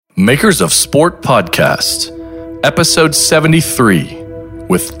Makers of Sport Podcast, episode 73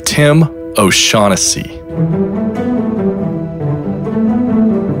 with Tim O'Shaughnessy.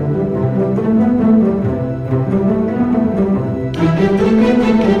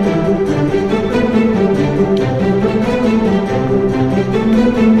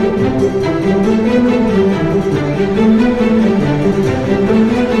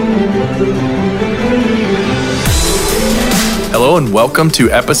 Hello and welcome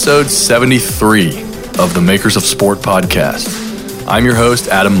to episode 73 of the Makers of Sport podcast. I'm your host,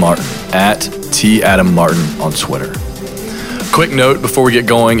 Adam Martin, at @TAdamMartin on Twitter. Quick note before we get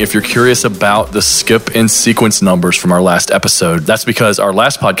going, if you're curious about the skip and sequence numbers from our last episode, that's because our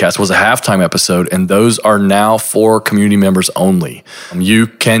last podcast was a halftime episode, and those are now for community members only. You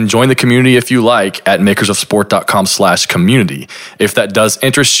can join the community if you like at makersofsport.com/community. If that does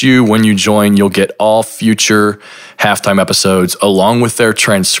interest you, when you join, you'll get all future halftime episodes along with their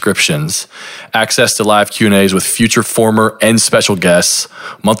transcriptions, access to live Q&As with future, former, and special guests,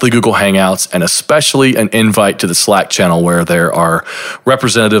 monthly Google Hangouts, and especially an invite to the Slack channel where there are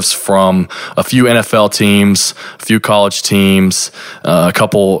representatives from a few NFL teams, a few college teams, a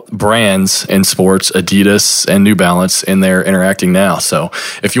couple brands in sports, Adidas and New Balance, in there interacting now. So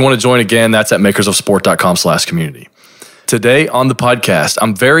if you want to join again, that's at makersofsport.com/community. Today on the podcast,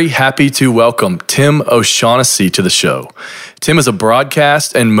 I'm very happy to welcome Tim O'Shaughnessy to the show. Tim is a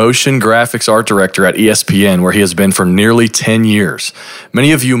broadcast and motion graphics art director at ESPN, where he has been for nearly 10 years.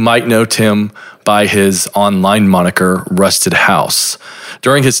 Many of you might know Tim by his online moniker, Rusted House.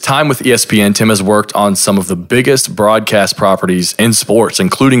 During his time with ESPN, Tim has worked on some of the biggest broadcast properties in sports,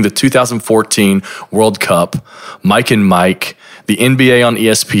 including the 2014 World Cup, Mike and Mike, the NBA on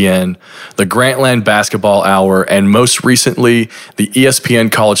ESPN, the Grantland Basketball Hour, and most recently, the ESPN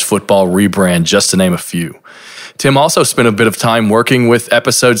College Football rebrand, just to name a few. Tim also spent a bit of time working with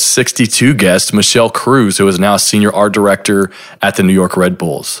episode 62 guest Michelle Cruz, who is now a senior art director at the New York Red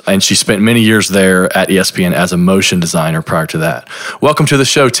Bulls. And she spent many years there at ESPN as a motion designer prior to that. Welcome to the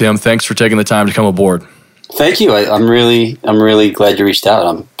show, Tim. Thanks for taking the time to come aboard. Thank you. I'm really glad you reached out.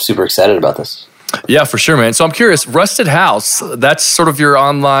 I'm super excited about this. Yeah, for sure, man. So I'm curious, Rusted House, that's sort of your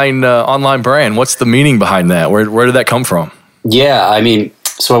online brand. What's the meaning behind that? Where did that come from? Yeah,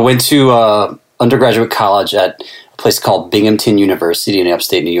 so I went to undergraduate college at a place called Binghamton University in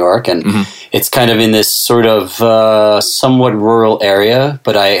upstate New York, and it's kind of in this sort of somewhat rural area,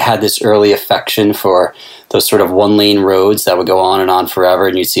 but I had this early affection for those sort of one-lane roads that would go on and on forever,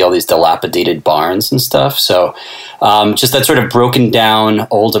 and you'd see all these dilapidated barns and stuff. So just that sort of broken down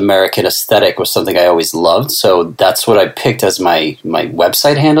old American aesthetic was something I always loved. So that's what I picked as my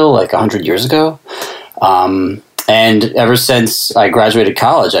website handle like 100 years ago. And ever since I graduated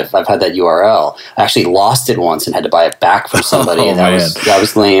college, I've had that URL. I actually lost it once and had to buy it back from somebody, and that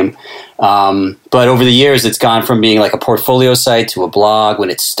was lame. But over the years, it's gone from being like a portfolio site to a blog. When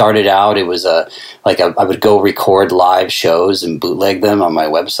it started out, it was I would go record live shows and bootleg them on my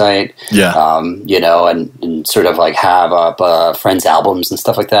website. Yeah. And sort of like have up friends' albums and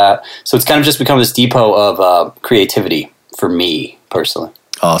stuff like that. So it's kind of just become this depot of creativity for me personally.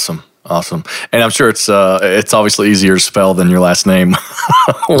 Awesome. And I'm sure it's obviously easier to spell than your last name.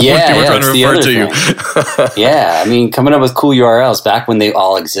 That's the other thing. Yeah, coming up with cool URLs back when they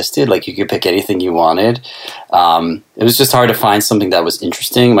all existed, like you could pick anything you wanted. It was just hard to find something that was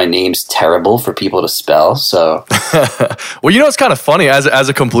interesting. My name's terrible for people to spell, so. Well, it's kind of funny, as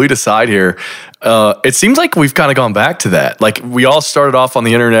a complete aside here, it seems like we've kind of gone back to that. Like, we all started off on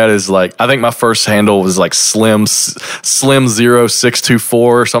the internet as like, I think my first handle was like Slim0624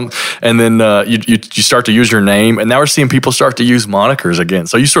 or something, and then you start to use your name, and now we're seeing people start to use monikers again.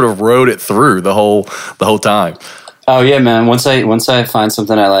 So you sort of rode it through the whole time. Oh yeah, man. Once I find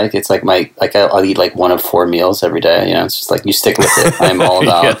something I like, it's like I'll eat like one of 4 meals every day. It's just like you stick with it. I'm all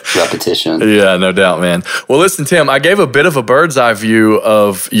about repetition. Yeah, no doubt, man. Well, listen, Tim, I gave a bit of a bird's eye view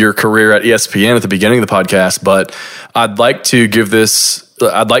of your career at ESPN at the beginning of the podcast, but I'd like to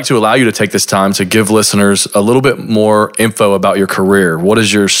allow you to take this time to give listeners a little bit more info about your career. What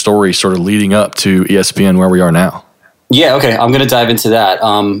is your story sort of leading up to ESPN where we are now? Yeah, okay. I'm going to dive into that.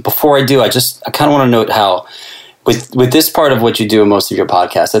 Before I do, I kind of want to note how with this part of what you do in most of your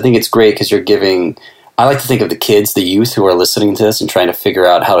podcasts, I think it's great because you're giving I like to think of the kids, the youth who are listening to this and trying to figure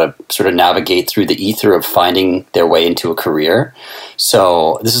out how to sort of navigate through the ether of finding their way into a career.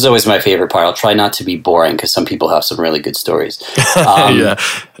 So this is always my favorite part. I'll try not to be boring because some people have some really good stories. Yeah,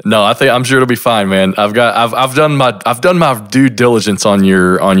 no, I'm sure it'll be fine, man. I've done my due diligence on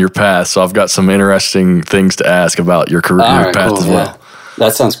your past, so I've got some interesting things to ask about your career past as well.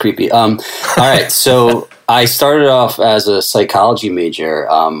 That sounds creepy. All right, so I started off as a psychology major.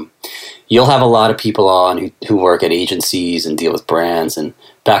 You'll have a lot of people on who work at agencies and deal with brands. And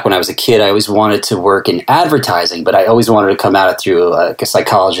back when I was a kid, I always wanted to work in advertising, but I always wanted to come at it through a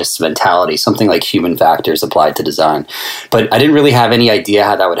psychologist's mentality, something like human factors applied to design. But I didn't really have any idea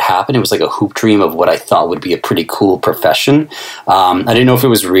how that would happen. It was like a hoop dream of what I thought would be a pretty cool profession. I didn't know if it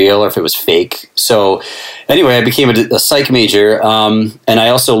was real or if it was fake. So anyway, I became a psych major, and I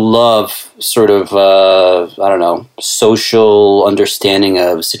also love sort of, social understanding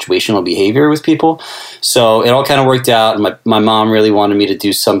of situational behavior with people. So it all kind of worked out. And my mom really wanted me to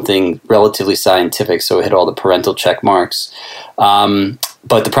do something relatively scientific, so it hit all the parental check marks.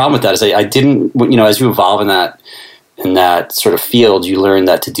 But the problem with that is I didn't, as you evolve in that sort of field, you learn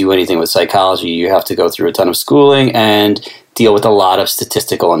that to do anything with psychology, you have to go through a ton of schooling and deal with a lot of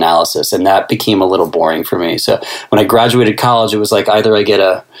statistical analysis. And that became a little boring for me. So when I graduated college, it was like either I get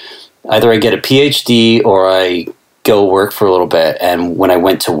a PhD or I go work for a little bit. And when I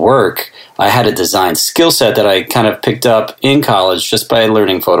went to work, I had a design skill set that I kind of picked up in college just by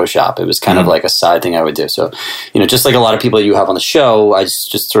learning Photoshop. It was kind of like a side thing I would do. So, just like a lot of people that you have on the show, I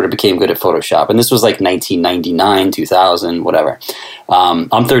just sort of became good at Photoshop. And this was like 1999, 2000, whatever.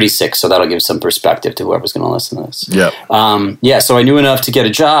 I'm 36, so that'll give some perspective to whoever's going to listen to this. Yeah. So I knew enough to get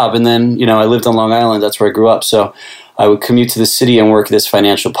a job. And then, I lived on Long Island. That's where I grew up. So I would commute to the city and work at this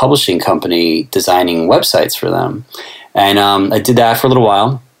financial publishing company designing websites for them. And I did that for a little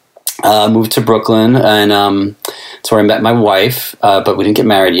while. Moved to Brooklyn, and that's where I met my wife, but we didn't get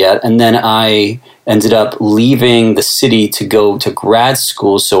married yet. And then I ended up leaving the city to go to grad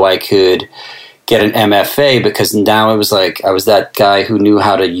school so I could get an MFA, because now it was like I was that guy who knew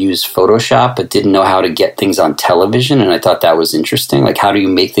how to use Photoshop but didn't know how to get things on television, and I thought that was interesting. Like, how do you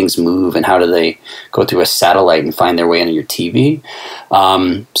make things move, and how do they go through a satellite and find their way into your TV?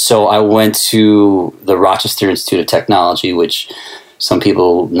 So I went to the Rochester Institute of Technology, which some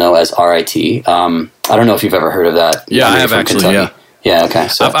people know as RIT. I don't know if you've ever heard of that. Yeah, I have actually. Kentucky. Yeah. Okay.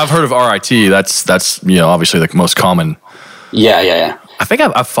 So I've heard of RIT. That's obviously the most common. Yeah. I think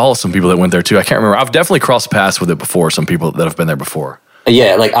I've followed some people that went there too. I can't remember. I've definitely crossed paths with it before. Some people that have been there before.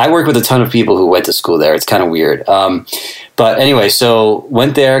 Yeah, like I work with a ton of people who went to school there. It's kind of weird. But anyway, so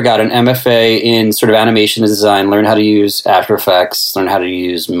went there, got an MFA in sort of animation and design, learned how to use After Effects, learned how to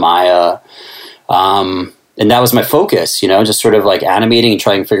use Maya. And that was my focus, just sort of like animating and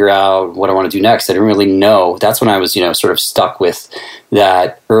trying to figure out what I want to do next. I didn't really know. That's when I was, sort of stuck with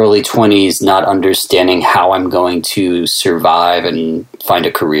that early 20s, not understanding how I'm going to survive and find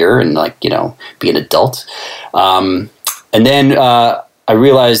a career and be an adult. And then I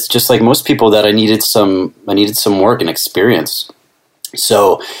realized, just like most people, that I needed some work and experience.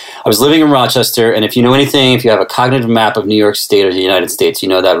 So I was living in Rochester, and if you know anything, if you have a cognitive map of New York State or the United States, you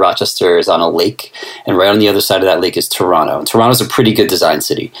know that Rochester is on a lake, and right on the other side of that lake is Toronto. And Toronto's a pretty good design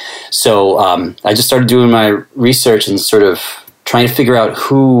city. So I just started doing my research and sort of trying to figure out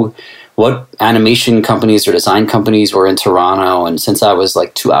what animation companies or design companies were in Toronto. And since I was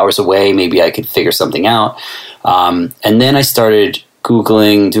like 2 hours away, maybe I could figure something out. And then I started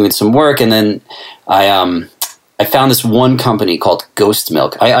Googling, doing some work, and then I found this one company called Ghost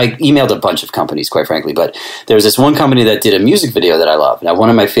Milk. I emailed a bunch of companies, quite frankly, but there was this one company that did a music video that I love. Now,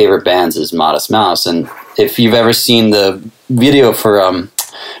 one of my favorite bands is Modest Mouse, and if you've ever seen the video for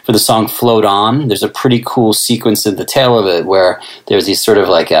the song Float On, there's a pretty cool sequence at the tail of it where there's these sort of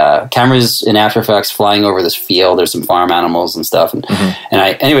like cameras in After Effects flying over this field. There's some farm animals and stuff. And,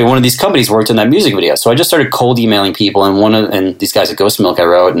 anyway, one of these companies worked in that music video. So I just started cold emailing people, and these guys at Ghost Milk I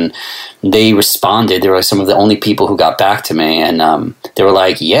wrote, and they responded. They were like some of the only people who got back to me. And they were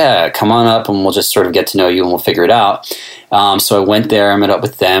like, yeah, come on up and we'll just sort of get to know you and we'll figure it out. So I went there, I met up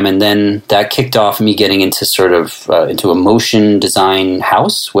with them, and then that kicked off me getting into sort of into a motion design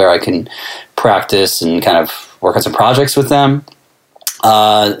house where I can practice and kind of work on some projects with them.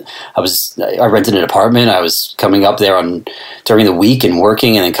 I rented an apartment. I was coming up there during the week and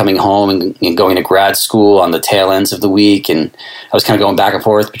working, and then coming home and going to grad school on the tail ends of the week. And I was kind of going back and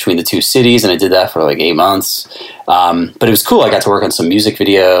forth between the two cities, and I did that for like 8 months. But it was cool. I got to work on some music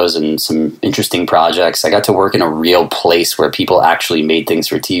videos and some interesting projects. I got to work in a real place where people actually made things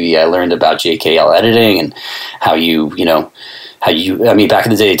for TV. I learned about JKL editing and how back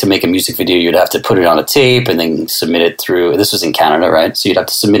in the day, to make a music video, you'd have to put it on a tape and then submit it through. This was in Canada, right? So you'd have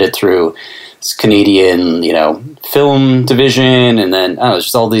to submit it through this Canadian, film division, and then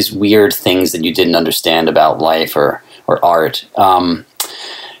just all these weird things that you didn't understand about life or art. And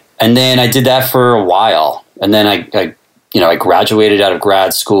then I did that for a while, and then I graduated out of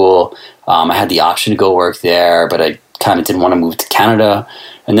grad school. I had the option to go work there, but I kind of didn't want to move to Canada.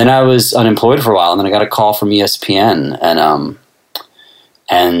 And then I was unemployed for a while, and then I got a call from ESPN,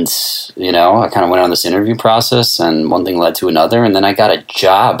 and you know, I kind of went on this interview process, and one thing led to another, and then I got a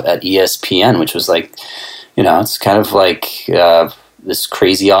job at ESPN, which was like, you know, it's kind of like this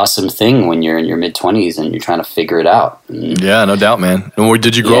crazy awesome thing when you're in your mid-20s and you're trying to figure it out. Yeah, no doubt, man. And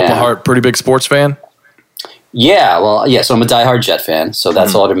did you grow up a pretty big sports fan? Yeah, well, yeah. So I'm a diehard Jet fan, so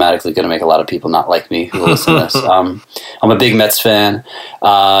that's automatically going to make a lot of people not like me who will listen to this. I'm a big Mets fan.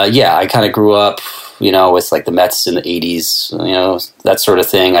 Yeah, I kind of grew up, you know, with like the Mets in the 80s, you know, that sort of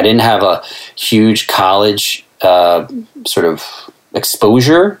thing. I didn't have a huge college sort of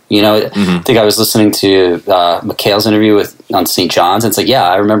exposure, you know. I think I was listening to McHale's interview on St. John's, and it's like, yeah,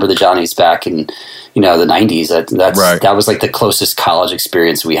 I remember the Johnnies back in, you know, the 90s. That was like the closest college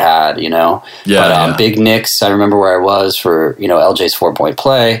experience we had, you know. But Big Knicks, I remember where I was for, you know, LJ's 4-point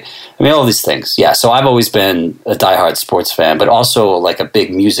play. I mean, all these things. Yeah, so I've always been a diehard sports fan, but also like a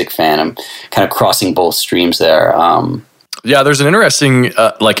big music fan. I'm kind of crossing both streams there. Yeah, there's an interesting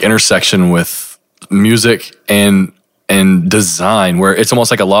like intersection with music and design, where it's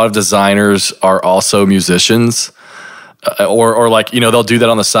almost like a lot of designers are also musicians, or like, you know, they'll do that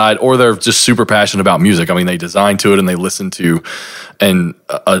on the side, or they're just super passionate about music. I mean, they design to it and they listen to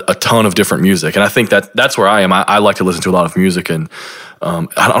a ton of different music. And I think that's where I am. I like to listen to a lot of music, and I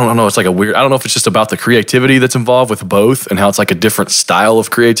don't know. It's like I don't know if it's just about the creativity that's involved with both, and how it's like a different style of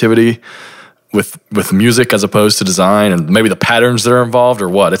creativity with music as opposed to design, and maybe the patterns that are involved, or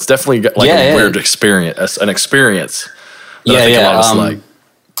what. It's definitely like a weird experience, an experience. I think a lot of us like.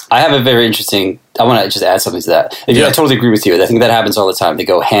 I have a very interesting. I want to just add something to that. I totally agree with you. I think that happens all the time. They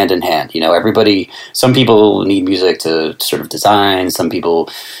go hand in hand. You know, some people need music to sort of design. Some people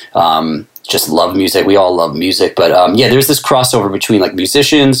just love music. We all love music, but there's this crossover between like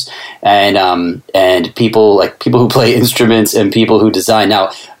musicians and people who play instruments and people who design.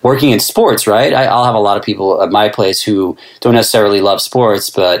 Now, working in sports, right? I'll have a lot of people at my place who don't necessarily love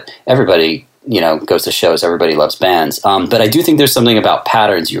sports, but everybody, you know, goes to shows. Everybody loves bands. But I do think there's something about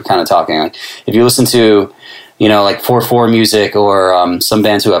patterns. You were kind of talking, like, if you listen to, you know, like 4/4 music, or some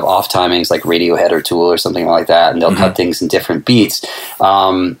bands who have off timings like Radiohead or Tool or something like that, and they'll cut things in different beats.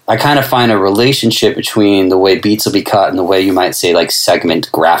 I kind of find a relationship between the way beats will be cut and the way you might say like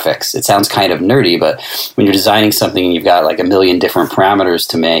segment graphics. It sounds kind of nerdy, but when you're designing something and you've got like a million different parameters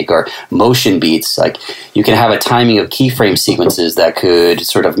to make, or motion beats, like you can have a timing of keyframe sequences that could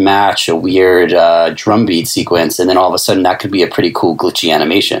sort of match a weird drum beat sequence, and then all of a sudden that could be a pretty cool glitchy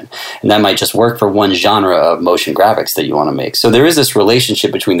animation, and that might just work for one genre of motion graphics that you want to make. So there is this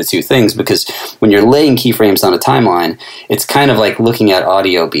relationship between the two things, because when you're laying keyframes on a timeline, it's kind of like looking at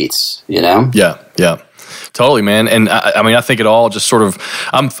audio beats, you know? Yeah. Totally, man. And I mean, I think it all just sort of,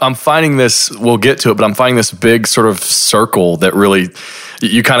 I'm finding this, we'll get to it, but I'm finding this big sort of circle that really,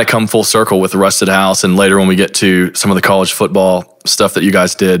 you kind of come full circle with Rusted House, and later when we get to some of the college football stuff that you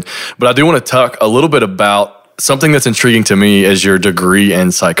guys did. But I do want to talk a little bit about something that's intriguing to me is your degree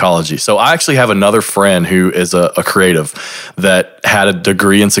in psychology. So I actually have another friend who is a creative that had a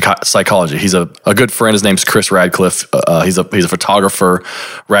degree in psychology. He's a good friend. His name's Chris Radcliffe. He's a photographer,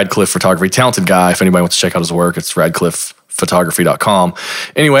 Radcliffe Photography, talented guy. If anybody wants to check out his work, it's radcliffephotography.com.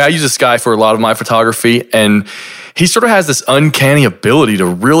 Anyway, I use this guy for a lot of my photography, and he sort of has this uncanny ability to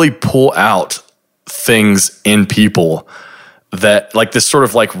really pull out things in people that, like, this sort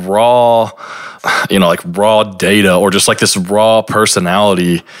of like raw, you know, like raw data, or just like this raw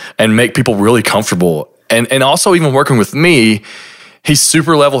personality, and make people really comfortable. And also, even working with me, he's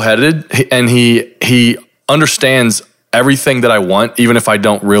super level-headed, and he understands everything that I want, even if I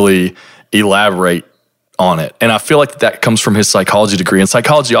don't really elaborate on it. And I feel like that comes from his psychology degree. And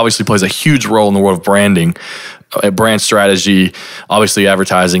psychology obviously plays a huge role in the world of branding, brand strategy, obviously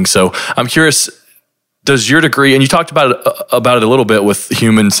advertising. So I'm curious, does your degree, and you talked about it a little bit with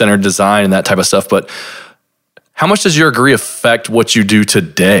human-centered design and that type of stuff, but how much does your degree affect what you do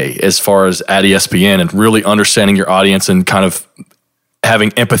today as far as at ESPN and really understanding your audience and kind of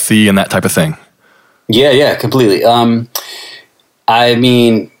having empathy and that type of thing? Yeah, completely. I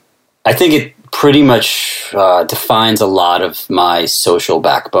mean, I think it pretty much defines a lot of my social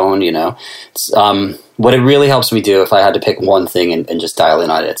backbone, you know. What it really helps me do, if I had to pick one thing and just dial in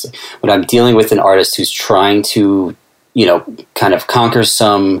on it, it's when I'm dealing with an artist who's trying to, you know, kind of conquer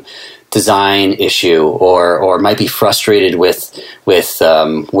some design issue, or might be frustrated with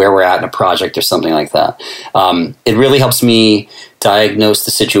where we're at in a project or something like that. It really helps me diagnose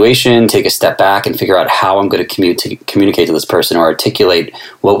the situation, take a step back, and figure out how I'm going to communicate to this person or articulate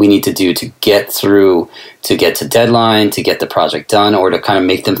what we need to do to get through, to get to deadline, to get the project done, or to kind of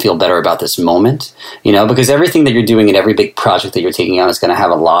make them feel better about this moment. Because everything that you're doing in every big project that you're taking on is going to have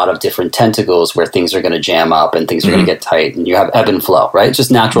a lot of different tentacles where things are going to jam up and things are going to get tight, and you have ebb and flow, right? It's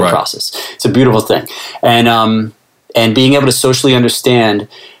just natural process. It's a beautiful thing. And being able to socially understand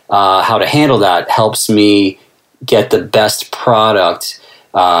how to handle that helps me get the best product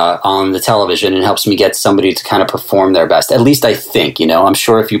on the television, and helps me get somebody to kind of perform their best. At least I think, I'm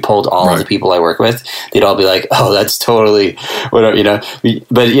sure if you polled all of the people I work with, they'd all be like, oh, that's totally whatever,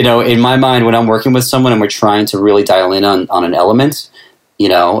 But, in my mind, when I'm working with someone and we're trying to really dial in on an element,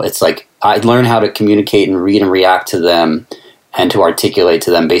 it's like I learn how to communicate and read and react to them and to articulate to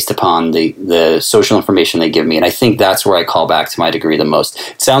them based upon the social information they give me. And I think that's where I call back to my degree the most.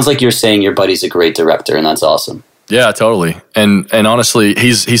 It sounds like you're saying your buddy's a great director, and that's awesome. Yeah, totally. And honestly,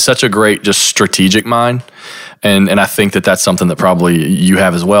 he's such a great, just strategic mind. And I think that's something that probably you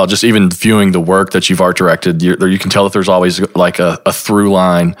have as well. Just even viewing the work that you've art directed, you can tell that there's always like a through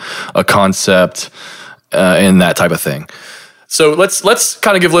line, a concept, and that type of thing. So let's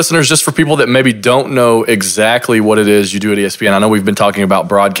kind of give listeners, just for people that maybe don't know exactly what it is you do at ESPN. I know we've been talking about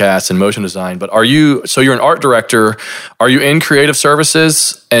broadcast and motion design, but you're an art director. Are you in creative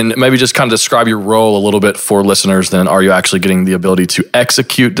services? And maybe just kind of describe your role a little bit for listeners. Then are you actually getting the ability to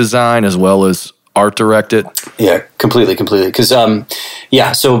execute design as well as art direct it? Yeah, completely. Because,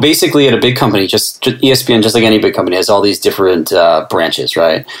 so basically at a big company, just ESPN, just like any big company, has all these different branches,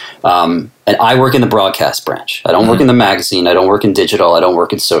 right? And I work in the broadcast branch. I don't work in the magazine. I don't work in digital. I don't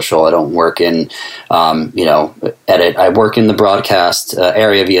work in social. I don't work in, edit. I work in the broadcast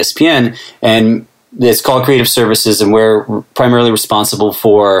area of ESPN, and it's called Creative Services, and we're primarily responsible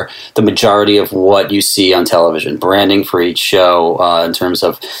for the majority of what you see on television. Branding for each show, in terms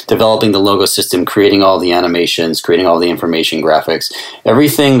of developing the logo system, creating all the animations, creating all the information graphics.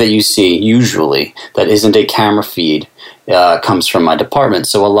 Everything that you see, usually, that isn't a camera feed, comes from my department.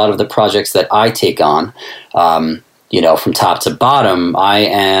 So a lot of the projects that I take on, from top to bottom, I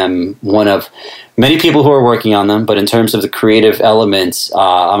am one of many people who are working on them, but in terms of the creative elements,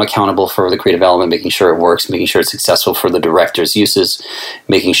 I'm accountable for the creative element, making sure it works, making sure it's successful for the director's uses,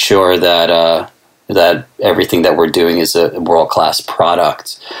 making sure that that everything that we're doing is a world-class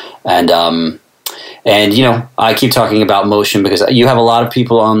product. And I keep talking about motion because you have a lot of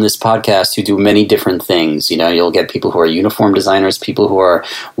people on this podcast who do many different things. You'll get people who are uniform designers, people who are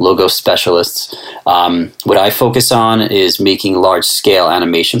logo specialists. What I focus on is making large-scale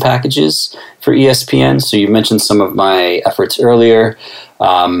animation packages for ESPN. So you mentioned some of my efforts earlier.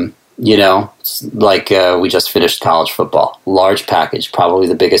 We just finished college football. Large package, probably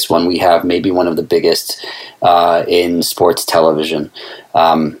the biggest one we have, maybe one of the biggest in sports television.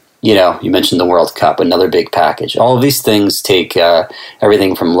 You mentioned the World Cup, another big package. All of these things take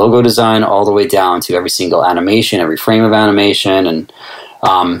everything from logo design all the way down to every single animation, every frame of animation. And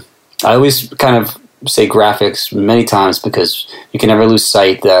I always kind of say graphics many times because you can never lose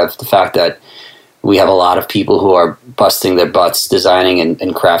sight of the fact that we have a lot of people who are busting their butts designing and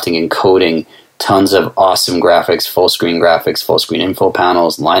crafting and coding tons of awesome graphics, full screen info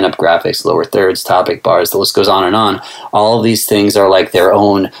panels, lineup graphics, lower thirds, topic bars, the list goes on and on. All of these things are like their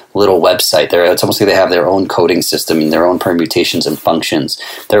own little website. It's almost like they have their own coding system and their own permutations and functions.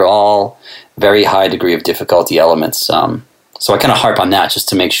 They're all very high degree of difficulty elements. So I kind of harp on that just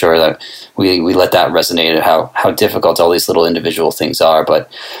to make sure that we let that resonate, how difficult all these little individual things are.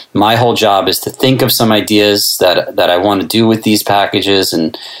 But my whole job is to think of some ideas that I want to do with these packages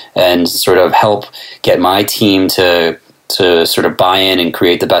and sort of help get my team to sort of buy in and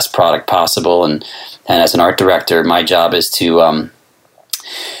create the best product possible. And as an art director, my job is to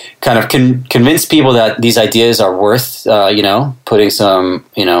kind of convince people that these ideas are worth putting some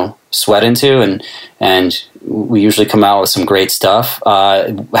sweat into, and we usually come out with some great stuff.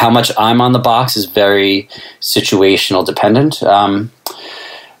 How much I'm on the box is very situational dependent.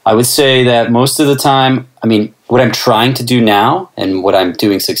 I would say that most of the time, what I'm trying to do now and what I'm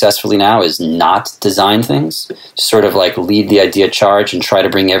doing successfully now is not design things, just sort of like lead the idea charge and try to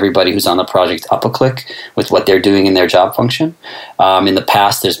bring everybody who's on the project up a click with what they're doing in their job function. In the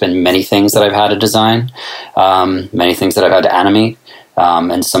past, there's been many things that I've had to design, many things that I've had to animate,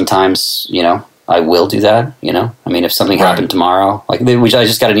 and sometimes, I will do that, if something happened tomorrow, which I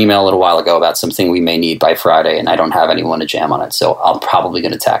just got an email a little while ago about something we may need by Friday and I don't have anyone to jam on it. So I'm probably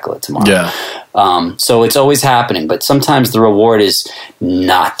going to tackle it tomorrow. Yeah. So it's always happening, but sometimes the reward is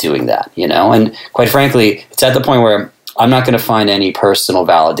not doing that, and quite frankly, it's at the point where I'm not going to find any personal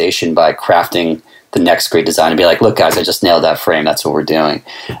validation by crafting the next great design and be like, look, guys, I just nailed that frame. That's what we're doing.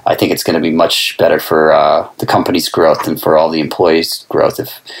 I think it's going to be much better for the company's growth and for all the employees' growth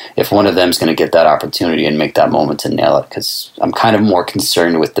if one of them is going to get that opportunity and make that moment to nail it. Because I'm kind of more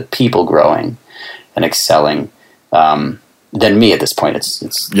concerned with the people growing and excelling than me at this point.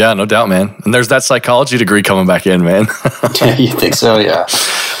 It's yeah, no doubt, man. And there's that psychology degree coming back in, man. You think so? Yeah.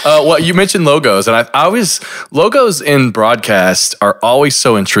 Well, you mentioned logos, and logos in broadcast are always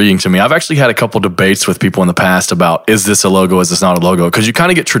so intriguing to me. I've actually had a couple debates with people in the past about, is this a logo, is this not a logo? Because you kind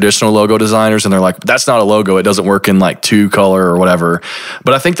of get traditional logo designers, and they're like, that's not a logo, it doesn't work in like 2-color or whatever.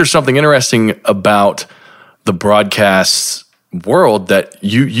 But I think there's something interesting about the broadcast world that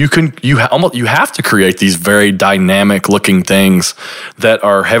you have to create these very dynamic looking things that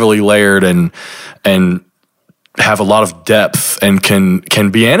are heavily layered and have a lot of depth and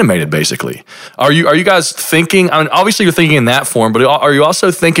can be animated. Basically, are you guys thinking? I mean, obviously you're thinking in that form, but are you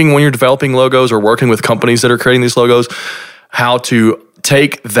also thinking when you're developing logos or working with companies that are creating these logos, how to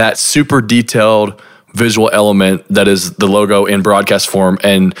take that super detailed visual element that is the logo in broadcast form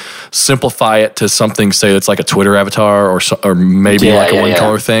and simplify it to something, say it's like a Twitter avatar or maybe a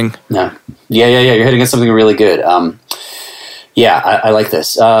one-color thing? Yeah. You're hitting on something really good. I like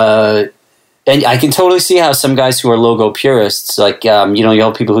this. And I can totally see how some guys who are logo purists, like, you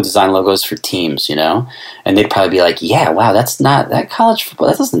have people who design logos for teams, and they'd probably be like, yeah, wow, that's not college football.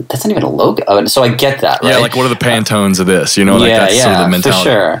 That's not even a logo. So I get that, right? Yeah, like what are the Pantones of this? That's sort of the mentality. For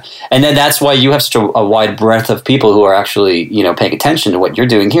sure. And then that's why you have such a wide breadth of people who are actually, paying attention to what you're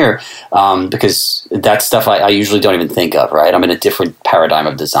doing here, because that stuff I usually don't even think of, right? I'm in a different paradigm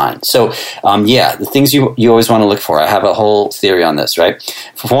of design. So, the things you always want to look for. I have a whole theory on this, right?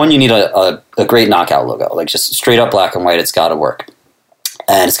 For one, you need a great knockout logo, like just straight up black and white. It's got to work.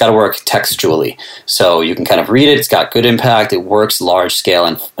 And it's got to work textually. So you can kind of read it. It's got good impact. It works large scale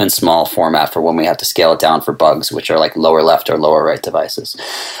and small format for when we have to scale it down for bugs, which are like lower left or lower right devices.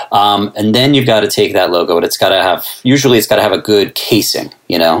 And then you've got to take that logo, and it's got to have a good casing,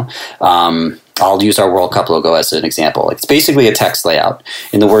 I'll use our World Cup logo as an example. It's basically a text layout.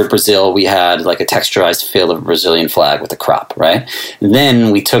 In the word Brazil, we had like a texturized fill of a Brazilian flag with a crop, right? And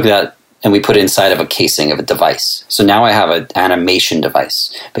then we took that and we put it inside of a casing of a device. So now I have an animation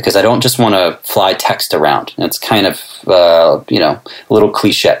device because I don't just want to fly text around. It's kind of, a little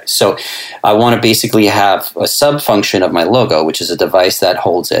cliche. So I want to basically have a sub-function of my logo, which is a device that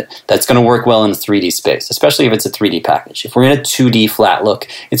holds it, that's going to work well in the 3D space, especially if it's a 3D package. If we're in a 2D flat look,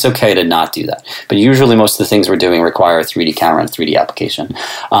 it's okay to not do that. But usually most of the things we're doing require a 3D camera and 3D application.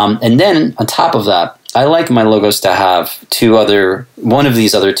 And then on top of that, I like my logos to have one of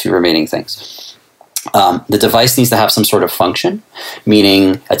these other two remaining things. The device needs to have some sort of function,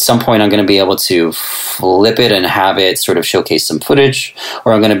 meaning at some point I'm going to be able to flip it and have it sort of showcase some footage,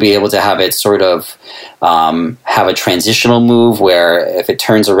 or I'm going to be able to have it sort of have a transitional move where if it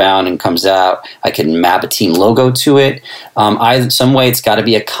turns around and comes out, I can map a team logo to it. Some way it's got to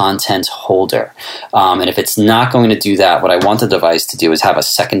be a content holder. And if it's not going to do that, what I want the device to do is have a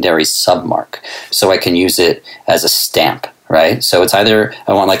secondary submark so I can use it as a stamp. Right? So it's either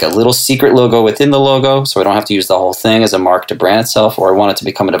I want like a little secret logo within the logo so I don't have to use the whole thing as a mark to brand itself, or I want it to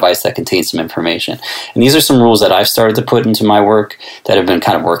become a device that contains some information. And these are some rules that I've started to put into my work that have been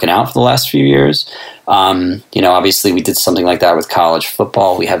kind of working out for the last few years. Obviously we did something like that with college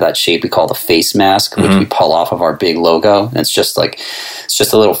football. We have that shape we call the face mask, which we pull off of our big logo. And it's just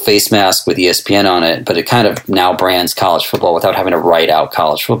a little face mask with ESPN on it, but it kind of now brands college football without having to write out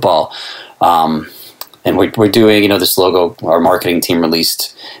college football. And we're doing, this logo our marketing team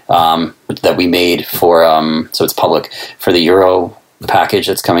released that we made for, so it's public, for the Euro package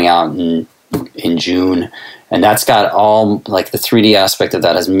that's coming out in June. And that's got all, like the 3D aspect of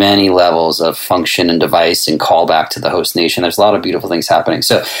that has many levels of function and device and callback to the host nation. There's a lot of beautiful things happening.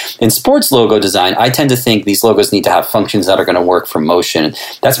 So in sports logo design, I tend to think these logos need to have functions that are going to work for motion.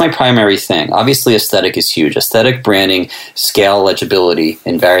 That's my primary thing. Obviously, aesthetic is huge. Aesthetic, branding, scale, legibility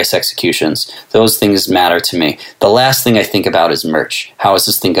in various executions. Those things matter to me. The last thing I think about is merch. How is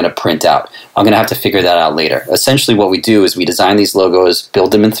this thing going to print out? I'm going to have to figure that out later. Essentially, what we do is we design these logos,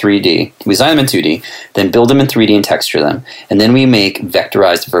 build them in 3D. We design them in 2D, then build them in 3D and texture them. And then we make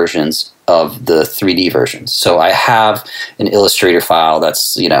vectorized versions of the 3D versions. So I have an Illustrator file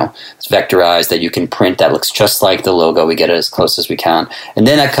that's, it's vectorized that you can print that looks just like the logo. We get it as close as we can. And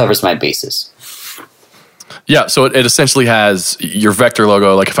then that covers my bases. Yeah, so it essentially has your vector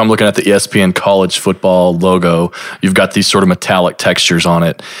logo. Like if I'm looking at the ESPN college football logo, you've got these sort of metallic textures on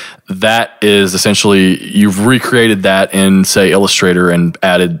it. That is essentially, you've recreated that in, say, Illustrator and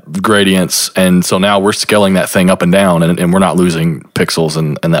added gradients. And so now we're scaling that thing up and down, and we're not losing pixels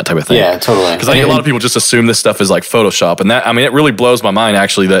and that type of thing. Yeah, totally. Because I think a lot of people just assume this stuff is like Photoshop. And that, I mean, it really blows my mind,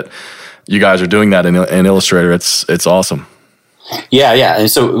 actually, that you guys are doing that in Illustrator. It's awesome. Yeah.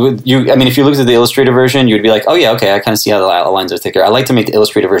 And so if you looked at the Illustrator version, you would be like, oh yeah, okay, I kind of see how the lines are thicker. I like to make the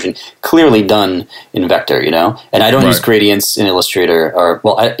Illustrator version clearly done in vector, and I don't use gradients in Illustrator,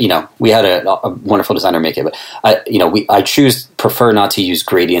 we had a wonderful designer make it, but I prefer not to use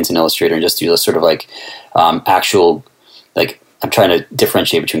gradients in Illustrator and just do this sort of like actual, like, I'm trying to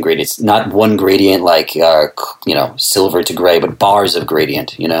differentiate between gradients, not one gradient like silver to gray, but bars of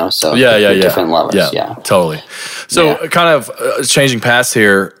gradient. So different levels. Yeah, totally. So kind of changing paths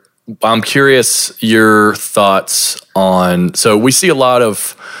here. I'm curious your thoughts on. So we see a lot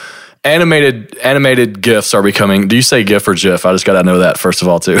of animated GIFs are becoming. Do you say GIF or GIF? I just got to know that first of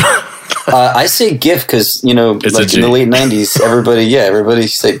all too. I say GIF because like in the late '90s, everybody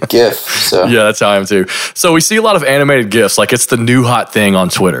said GIF. So yeah, that's how I am too. So we see a lot of animated GIFs, like it's the new hot thing on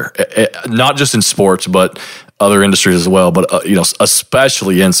Twitter. Not just in sports, but other industries as well. But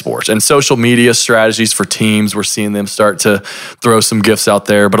especially in sports and social media strategies for teams, we're seeing them start to throw some GIFs out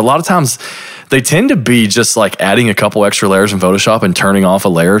there. But a lot of times, they tend to be just like adding a couple extra layers in Photoshop and turning off a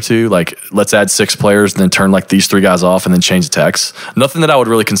layer or two. Like, let's add 6 players and then turn like these 3 guys off and then change the text. Nothing that I would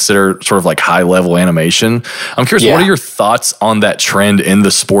really consider sort of like high level animation. I'm curious, what are your thoughts on that trend in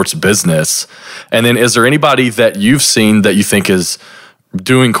the sports business? And then is there anybody that you've seen that you think is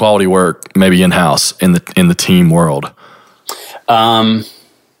doing quality work, maybe in-house in the team world?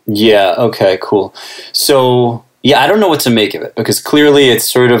 Yeah. Okay, cool. So, I don't know what to make of it because clearly it's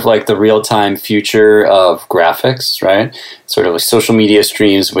sort of like the real-time future of graphics, right? Sort of like social media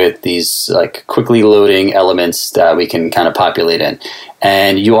streams with these like quickly loading elements that we can kind of populate in.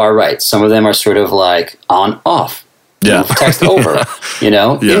 And you are right. Some of them are sort of like on, off, move text over,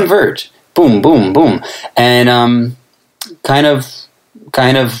 invert, boom, boom, boom. And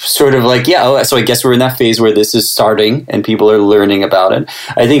kind of sort of like, so I guess we're in that phase where this is starting and people are learning about it.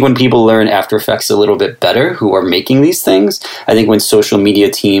 I think when people learn After Effects a little bit better who are making these things, I think when social media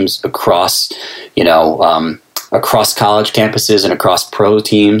teams across college campuses and across pro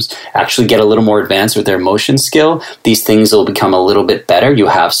teams actually get a little more advanced with their motion skill, these things will become a little bit better. You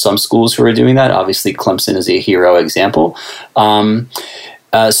have some schools who are doing that. Obviously, Clemson is a hero example.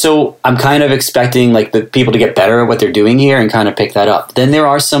 So I'm kind of expecting like the people to get better at what they're doing here and kind of pick that up. Then there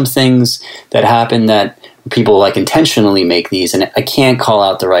are some things that happen that people like intentionally make these, and I can't call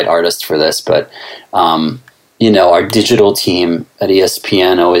out the right artist for this, but our digital team at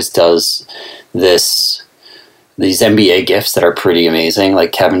ESPN always does these NBA GIFs that are pretty amazing,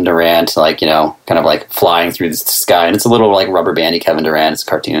 like Kevin Durant, kind of like flying through the sky, and it's a little like rubber bandy Kevin Durant, it's a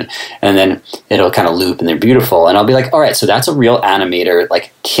cartoon, and then it'll kind of loop, and they're beautiful, and I'll be like, all right, so that's a real animator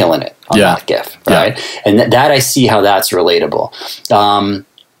like killing it on that GIF, right? Yeah. And that I see how that's relatable.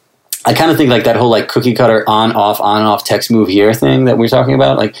 I kind of think like that whole like cookie cutter on off text move here thing that we're talking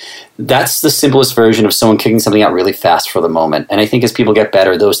about, like that's the simplest version of someone kicking something out really fast for the moment. And I think as people get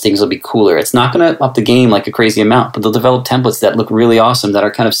better, those things will be cooler. It's not going to up the game like a crazy amount, but they'll develop templates that look really awesome that are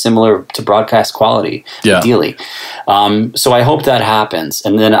kind of similar to broadcast quality, ideally. So I hope that happens.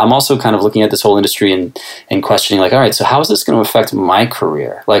 And then I'm also kind of looking at this whole industry and questioning like, all right, so how is this going to affect my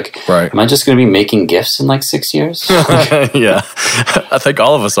career? Like, am I just going to be making GIFs in like 6 years? Yeah, I think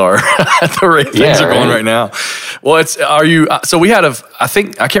all of us are at the rate things are going right now. Well, so we had I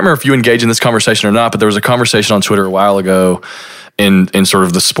can't remember if you engaged in this conversation or not, but there was a conversation on Twitter a while ago in sort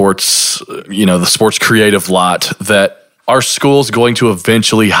of the sports, the sports creative lot that are schools going to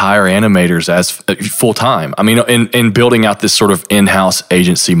eventually hire animators as full time? I mean, in building out this sort of in-house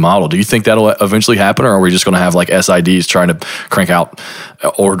agency model, do you think that'll eventually happen, or are we just going to have like SIDs trying to crank out,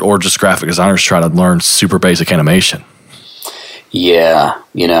 or just graphic designers trying to learn super basic animation? Yeah,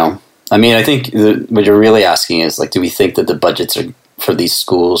 I mean, I think what you're really asking is like, do we think that the budgets for these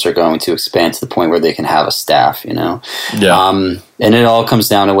schools are going to expand to the point where they can have a staff? Yeah. And it all comes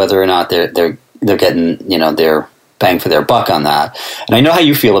down to whether or not they're getting their bang for their buck on that. And I know how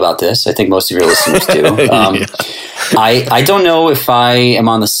you feel about this. I think most of your listeners do. I don't know if I am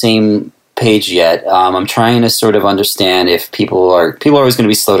on the same page yet. I'm trying to sort of understand if people are always going to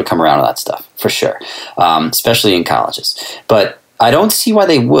be slow to come around to that stuff, for sure, especially in colleges. But I don't see why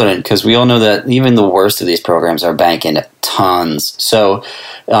they wouldn't, because we all know that even the worst of these programs are banking tons. So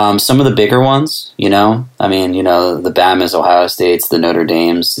some of the bigger ones, the Bama's, Ohio State's, the Notre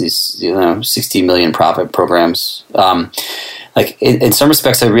Dame's, these 60 million profit programs. In some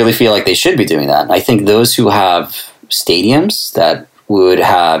respects, I really feel like they should be doing that. I think those who have stadiums that would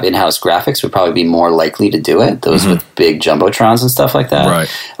have in-house graphics would probably be more likely to do it. Those with big jumbotrons and stuff like that. Right.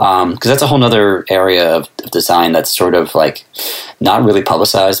 Because that's a whole other area of design that's sort of like not really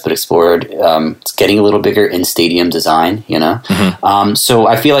publicized but explored. It's getting a little bigger in stadium design, So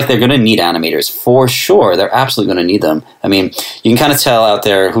I feel like they're going to need animators for sure. They're absolutely going to need them. I mean, you can kind of tell out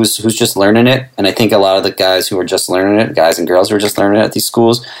there who's just learning it. And I think a lot of the guys who are just learning it, guys and girls who are just learning it at these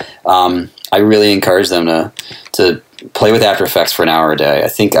schools, I really encourage them to play with After Effects for an hour a day. I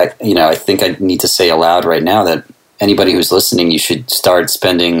think I need to say aloud right now that anybody who's listening, you should start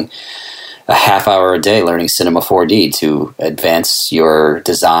spending a half hour a day learning Cinema 4D to advance your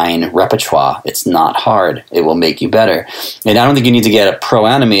design repertoire. It's not hard. It will make you better. And I don't think you need to get a pro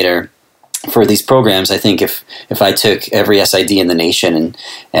animator for these programs. I think if I took every SID in the nation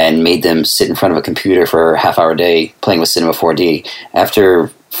and made them sit in front of a computer for a half hour a day playing with Cinema 4D,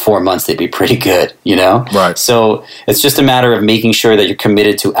 after 4 months they'd be pretty good, Right. So it's just a matter of making sure that you're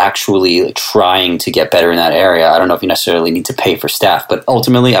committed to actually trying to get better in that area. I don't know if you necessarily need to pay for staff, but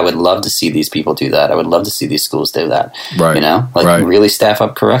ultimately I would love to see these people do that. I would love to see these schools do that. Right. Really staff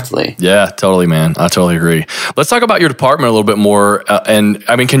up correctly. Yeah, totally, man. I totally agree. Let's talk about your department a little bit more.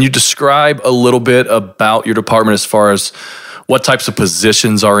 Can you describe a little bit about your department as far as what types of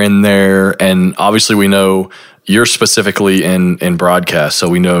positions are in there? And obviously we know you're specifically in broadcast, so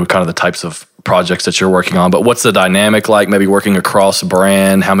we know kind of the types of projects that you're working on, but what's the dynamic like, maybe working across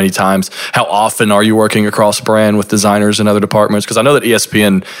brand? How often are you working across brand with designers in other departments? Because I know that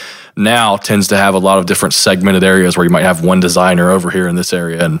ESPN now tends to have a lot of different segmented areas where you might have one designer over here in this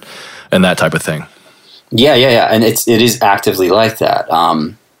area and that type of thing. Yeah. And it is actively like that.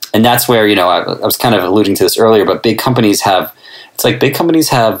 And that's where, I was kind of alluding to this earlier, but big companies have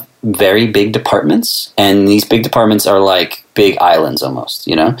very big departments, and these big departments are like big islands almost,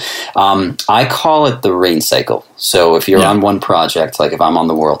 I call it the rain cycle. So if you're on one project, like if I'm on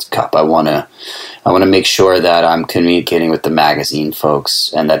the World Cup, I want to make sure that I'm communicating with the magazine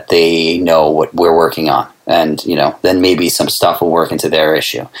folks and that they know what we're working on. And, then maybe some stuff will work into their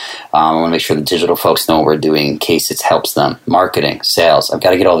issue. I want to make sure the digital folks know what we're doing in case it helps them. Marketing, sales. I've got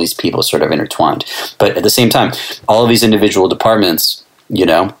to get all these people sort of intertwined. But at the same time, all of these individual departments,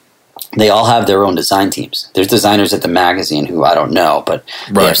 they all have their own design teams. There's designers at the magazine who I don't know, but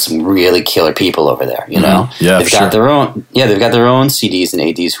they have some really killer people over there, Yeah, they've got their own CDs and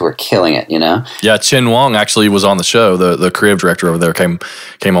ADs who are killing it, Yeah, Chen Wong actually was on the show. The creative director over there came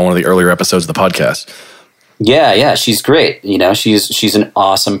on one of the earlier episodes of the podcast. Yeah, she's great. She's an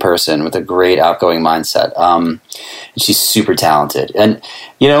awesome person with a great outgoing mindset. She's super talented. And,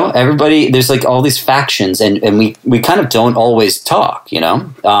 everybody, there's like all these factions and we kind of don't always talk,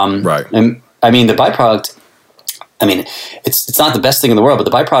 Right. And I mean, the byproduct, it's not the best thing in the world, but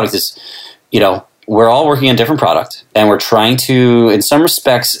the byproduct is, we're all working on a different product and we're trying to, in some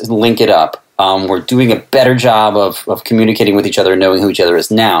respects, link it up. We're doing a better job of communicating with each other and knowing who each other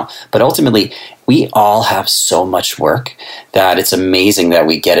is now. But ultimately, we all have so much work that it's amazing that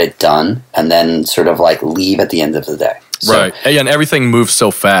we get it done and then sort of like leave at the end of the day. Right. And everything moves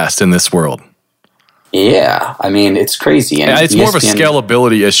so fast in this world. Yeah. It's crazy. And it's more of a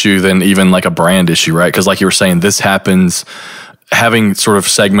scalability issue than even like a brand issue, right? Because like you were saying, this happens, having sort of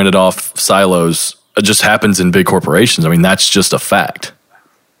segmented off silos, it just happens in big corporations. That's just a fact.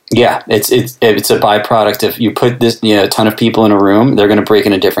 Yeah, it's a byproduct. If you put this, a ton of people in a room, they're going to break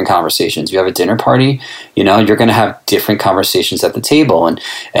into different conversations. You have a dinner party, you're going to have different conversations at the table,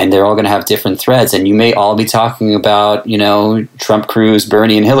 and they're all going to have different threads. And you may all be talking about, Trump, Cruz,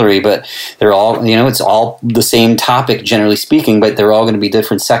 Bernie, and Hillary, but they're all, it's all the same topic, generally speaking, but they're all going to be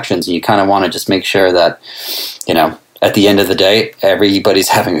different sections. And you kind of want to just make sure that, at the end of the day, everybody's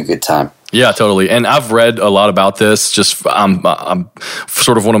having a good time. Yeah, totally. And I've read a lot about this. Just I'm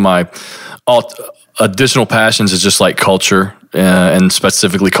sort of one of my additional passions is just like culture and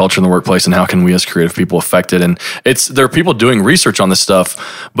specifically culture in the workplace and how can we as creative people affect it. And there are people doing research on this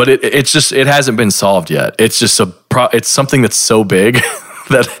stuff, but it hasn't been solved yet. It's just it's something that's so big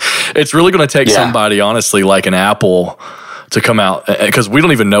that it's really going to take somebody honestly like an Apple to come out, because we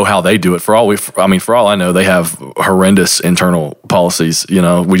don't even know how they do it. For all I know, they have horrendous internal policies.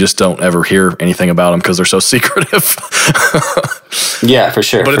 We just don't ever hear anything about them because they're so secretive. Yeah, for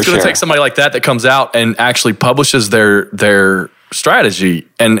sure. But it's going to take somebody like that comes out and actually publishes their strategy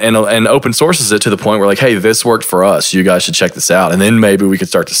and open sources it to the point where like, hey, this worked for us. You guys should check this out. And then maybe we could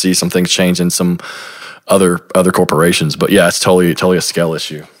start to see some things change in some other corporations. But yeah, it's totally a scale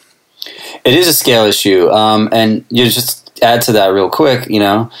issue. It is a scale issue. And you just add to that real quick,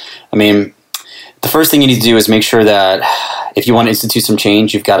 I mean, the first thing you need to do is make sure that if you want to institute some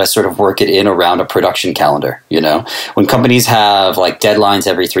change, you've got to sort of work it in around a production calendar. When companies have like deadlines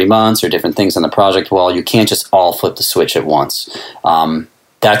every 3 months or different things on the project, well, you can't just all flip the switch at once.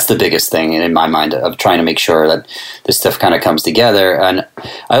 That's the biggest thing in my mind of trying to make sure that this stuff kind of comes together. And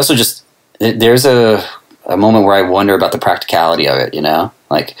I also there's a moment where I wonder about the practicality of it,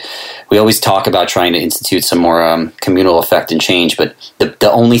 Like, we always talk about trying to institute some more communal effect and change, but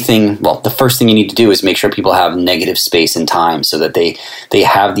the first thing you need to do is make sure people have negative space and time so that they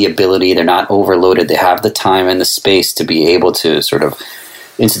have the ability, they're not overloaded, they have the time and the space to be able to sort of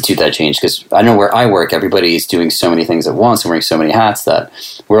institute that change. Because I know where I work, everybody's doing so many things at once and wearing so many hats that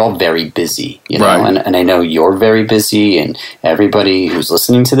we're all very busy, Right. And I know you're very busy, and everybody who's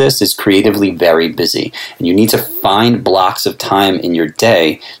listening to this is creatively very busy. And you need to find blocks of time in your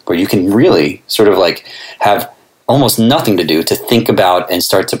day where you can really sort of like have almost nothing to do to think about and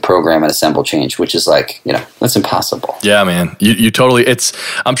start to program and assemble change, which is like, that's impossible. Yeah, man. You totally,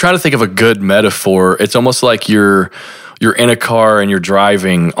 I'm trying to think of a good metaphor. It's almost like you're in a car and you're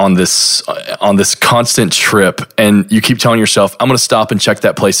driving on this constant trip, and you keep telling yourself, I'm going to stop and check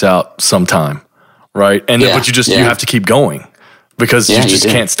that place out sometime. Right. And but you have to keep going because you just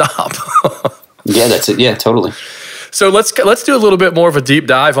can't stop. Yeah, that's it. Yeah, totally. So let's do a little bit more of a deep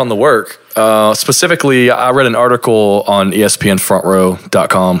dive on the work. Specifically, I read an article on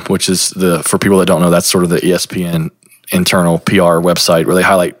ESPNFrontRow.com, which is for people that don't know, that's sort of the ESPN internal PR website where they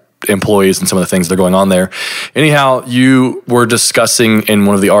highlight employees and some of the things that are going on there. Anyhow, you were discussing in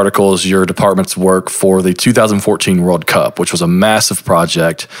one of the articles your department's work for the 2014 World Cup, which was a massive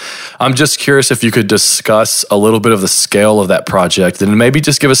project. I'm just curious if you could discuss a little bit of the scale of that project and maybe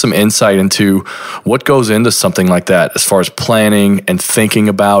just give us some insight into what goes into something like that as far as planning and thinking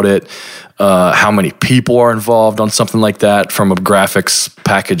about it, how many people are involved on something like that from a graphics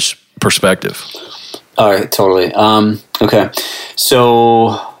package perspective. All right, totally. Okay,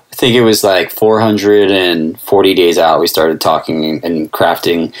 so I think it was like 440 days out, we started talking and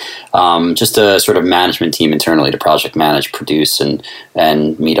crafting just a sort of management team internally to project manage, produce,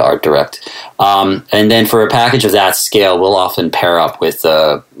 and me to art direct. And then for a package of that scale, we'll often pair up with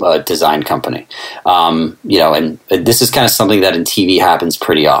a design company. And this is kind of something that in TV happens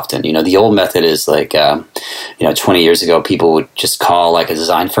pretty often. The old method is like, 20 years ago, people would just call like a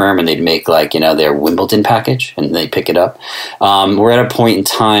design firm and they'd make like, their Wimbledon package and they'd pick it up. We're at a point in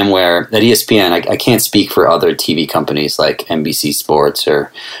time where at ESPN, I can't speak for other TV companies like NBC Sports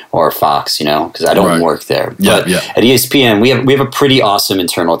or Fox, because I don't work there. But at ESPN, we have a pretty awesome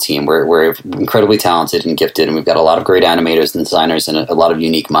internal team. We're incredibly talented and gifted, and we've got a lot of great animators and designers and a lot of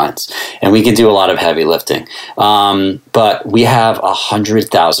unique minds, and we can do a lot of heavy lifting. But we have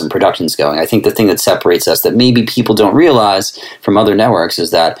 100,000 productions going. I think the thing that separates us that maybe people don't realize from other networks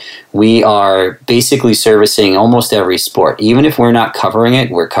is that we are basically servicing almost every sport. Even if we're not covering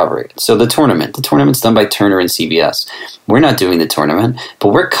it, we're covering it. So the tournament's done by Turner and CBS. We're not doing the tournament, but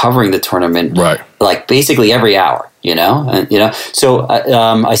we're covering the tournament like basically every hour, So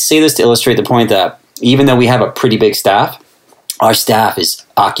I say this to illustrate the point that even though we have a pretty big staff, our staff is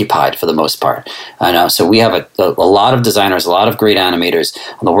occupied for the most part. I know. So we have a lot of designers, a lot of great animators.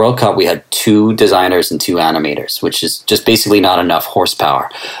 On the World Cup, we had 2 designers and 2 animators, which is just basically not enough horsepower.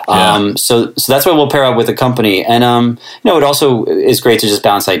 Yeah. So that's why we'll pair up with a company. And, it also is great to just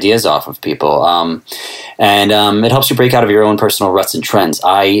bounce ideas off of people. And it helps you break out of your own personal ruts and trends.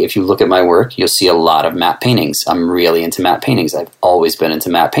 If you look at my work, you'll see a lot of matte paintings. I'm really into matte paintings. I've always been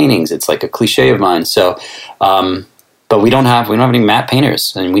into matte paintings. It's like a cliche of mine. So, but we don't have any matte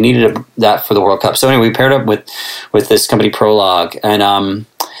painters, and we needed that for the World Cup. So anyway, we paired up with this company Prologue, and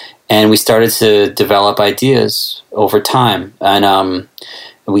we started to develop ideas over time. And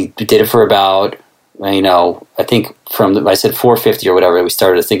we did it for about, I think I said 450 or whatever, we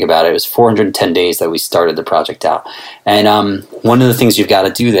started to think about it. It was 410 days that we started the project out. And one of the things you've got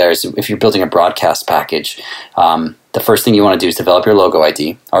to do there is if you're building a broadcast package, the first thing you want to do is develop your logo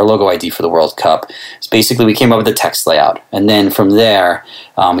ID. Our logo ID for the World Cup is basically we came up with the text layout. And then from there,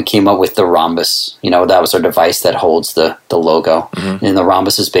 we came up with the rhombus. That was our device that holds the logo. Mm-hmm. And the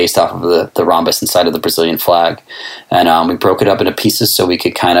rhombus is based off of the rhombus inside of the Brazilian flag. And we broke it up into pieces so we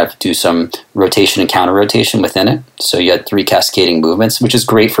could kind of do some rotation and counter rotation within it. So you had 3 cascading movements, which is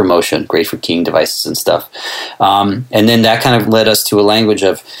great for motion, great for keying devices and stuff. And then that kind of led us to a language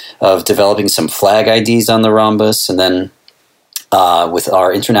of developing some flag IDs on the rhombus, and then with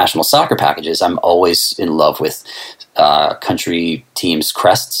our international soccer packages, I'm always in love with country teams'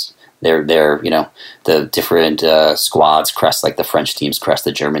 crests. They're the different squads crest, like the French team's crest,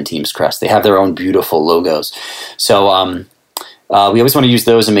 the German team's crest. They have their own beautiful logos. So we always want to use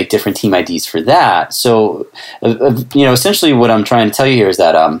those and make different team IDs for that. So essentially what I'm trying to tell you here is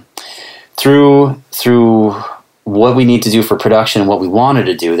that through what we need to do for production and what we wanted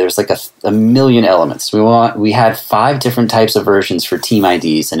to do, there's like a million elements. We had 5 different types of versions for team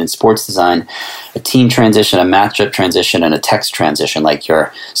IDs, and in sports design, a team transition, a matchup transition, and a text transition, like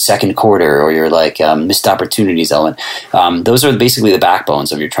your second quarter or your like missed opportunities element. Those are basically the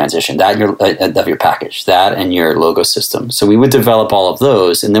backbones of your transition, that of your package, that and your logo system. So we would develop all of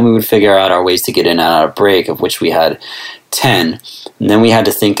those, and then we would figure out our ways to get in and out of break, of which we had 10. And then we had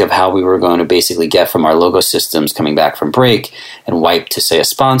to think of how we were going to basically get from our logo systems coming back from break and wipe to, say, a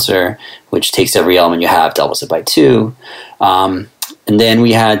sponsor, which takes every element you have, doubles it by 2. And then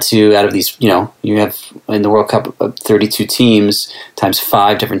we had to, out of these, you have in the World Cup 32 teams times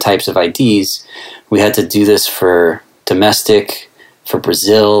 5 different types of IDs. We had to do this for domestic, for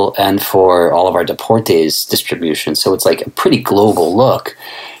Brazil, and for all of our Deportes distribution. So it's like a pretty global look.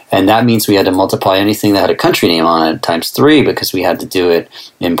 And that means we had to multiply anything that had a country name on it times 3, because we had to do it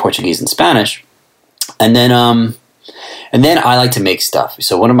in Portuguese and Spanish. And then I like to make stuff.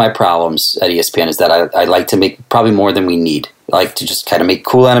 So one of my problems at ESPN is that I like to make probably more than we need. I like to just kind of make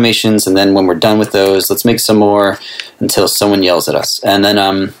cool animations, and then when we're done with those, let's make some more until someone yells at us. And then,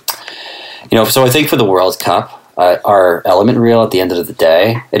 so I think for the World Cup, our element reel at the end of the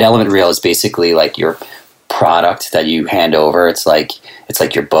day, an element reel is basically like your product that you hand over. It's like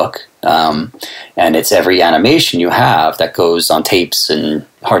your book, and it's every animation you have that goes on tapes and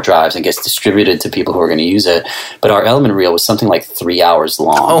hard drives and gets distributed to people who are going to use it. But our element reel was something like 3 hours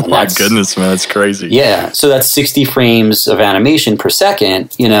long. Oh my goodness, man, that's crazy. Yeah, so that's 60 frames of animation per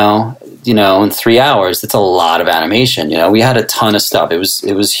second. In 3 hours, that's a lot of animation. We had a ton of stuff. It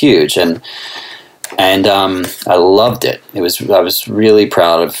was huge, and I loved it. I was really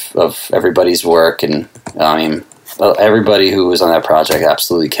proud of everybody's work, and everybody who was on that project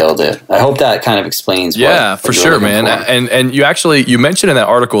absolutely killed it. I hope that kind of explains. Yeah, for sure, man. And you mentioned in that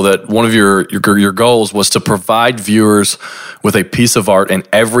article that one of your goals was to provide viewers with a piece of art in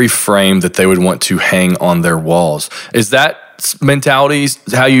every frame that they would want to hang on their walls. Is that mentality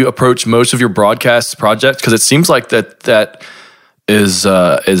how you approach most of your broadcast projects? Because it seems like that is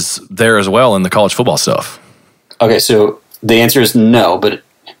there as well in the college football stuff. Okay, so the answer is no, but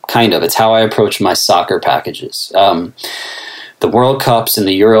kind of. It's how I approach my soccer packages. The World Cups and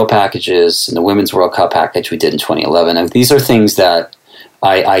the Euro packages and the Women's World Cup package we did in 2011. And these are things that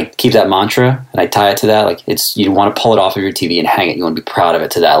I keep that mantra and I tie it to that. Like you want to pull it off of your TV and hang it. You want to be proud of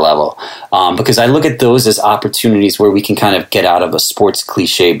it to that level. Because I look at those as opportunities where we can kind of get out of a sports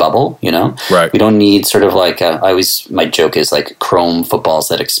cliche bubble, Right. We don't need sort of like, my joke is like chrome footballs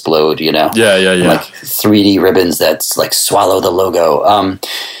that explode, Yeah. Like 3D ribbons that's like swallow the logo.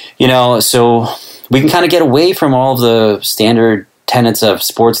 So we can kind of get away from all the standard tenets of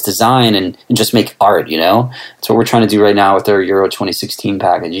sports design and just make art, That's what we're trying to do right now with our Euro 2016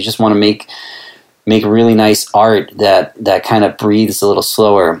 package. You just want to make really nice art that kind of breathes a little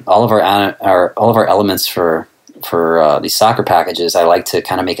slower. All of our elements for these soccer packages, I like to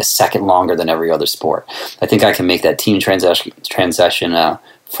kind of make a second longer than every other sport. I think I can make that team transition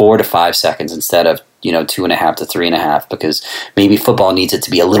 4 to 5 seconds instead of 2.5 to 3.5, because maybe football needs it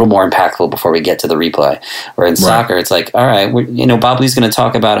to be a little more impactful before we get to the replay. Or in soccer, it's like, all right, Bob Lee's going to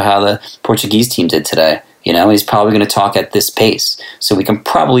talk about how the Portuguese team did today. He's probably going to talk at this pace. So we can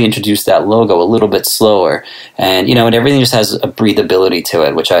probably introduce that logo a little bit slower. And, and everything just has a breathability to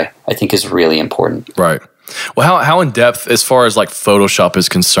it, which I think is really important. Right. Well, how in depth, as far as like Photoshop is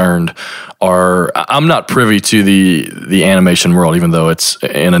concerned, I'm not privy to the animation world, even though it's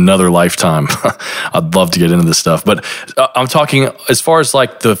in another lifetime. I'd love to get into this stuff, but I'm talking as far as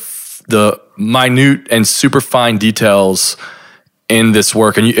like the minute and super fine details in this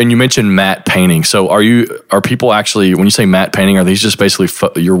work. And you mentioned matte painting. So are people actually, when you say matte painting, are these just basically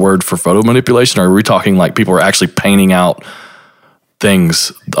your word for photo manipulation? Or are we talking like people are actually painting out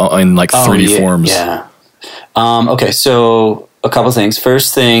things in like 3D forms? Yeah. Okay, so a couple things.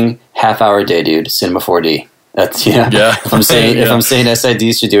 First thing, half-hour a day, dude. Cinema 4D. That's Yeah. If I'm saying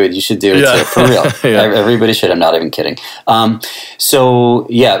SIDs should do it, you should do it. Yeah. For real. Yeah. Everybody should. I'm not even kidding. In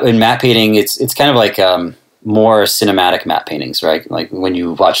matte painting, it's kind of like more cinematic matte paintings, right? Like when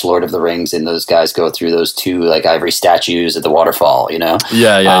you watch Lord of the Rings and those guys go through those 2 like ivory statues at the waterfall,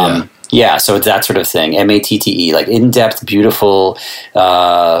 Yeah. Yeah, so it's that sort of thing. MATTE, like in-depth, beautiful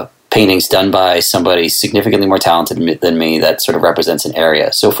paintings done by somebody significantly more talented than me that sort of represents an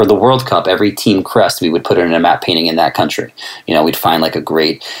area. So for the World Cup, every team crest, we would put it in a matte painting in that country. We'd find like a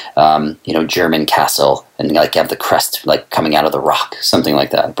great, German castle and like have the crest like coming out of the rock, something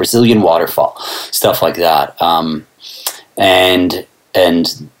like that. Brazilian waterfall, stuff like that. And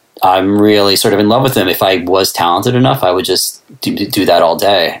I'm really sort of in love with them. If I was talented enough, I would just do that all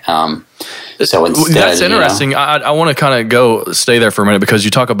day. So instead, that's interesting. I want to kind of stay there for a minute because you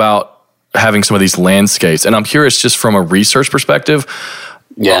talk about having some of these landscapes, and I'm curious, just from a research perspective.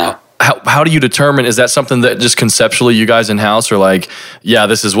 Yeah. How do you determine? Is that something that just conceptually you guys in house are like, yeah,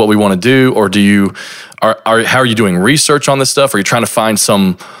 this is what we want to do, or do you how are you doing research on this stuff? Are you trying to find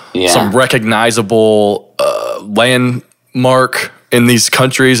some recognizable landmark in these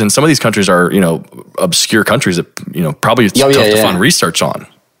countries? And some of these countries are obscure countries that probably it's tough to find research on.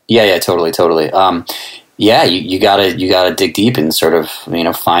 Yeah, totally. You gotta dig deep and sort of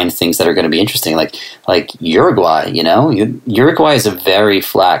find things that are going to be interesting. Like Uruguay, Uruguay is a very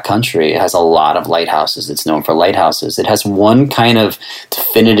flat country. It has a lot of lighthouses. It's known for lighthouses. It has one kind of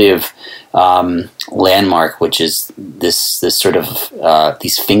definitive landmark, which is this sort of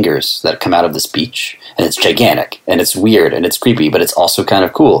these fingers that come out of this beach, and it's gigantic and it's weird and it's creepy, but it's also kind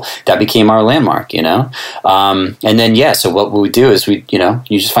of cool. That became our landmark, and then so what we do is you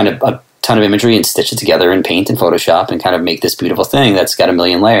just find a ton of imagery and stitch it together in Paint and Photoshop and kind of make this beautiful thing that's got a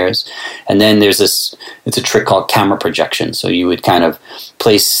million layers. And then there's it's a trick called camera projection. So you would kind of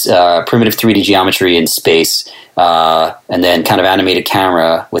place primitive 3D geometry in space and then kind of animate a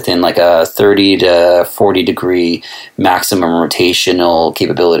camera within like a 30 to 40 degree maximum rotational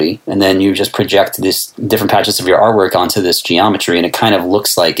capability. And then you just project these different patches of your artwork onto this geometry, and it kind of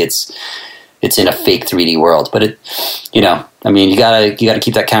looks like it's in a fake 3D world. But you gotta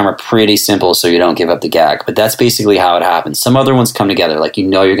keep that camera pretty simple so you don't give up the gag. But that's basically how it happens. Some other ones come together, like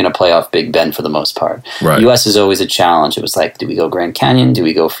you're gonna play off Big Ben for the most part. Right. US is always a challenge. It was like, do we go Grand Canyon? Do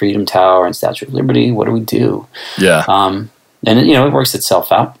we go Freedom Tower and Statue of Liberty? What do we do? Yeah. And it works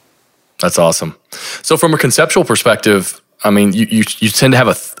itself out. That's awesome. So from a conceptual perspective, I mean, you tend to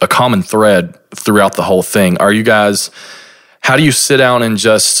have a common thread throughout the whole thing. How do you sit down and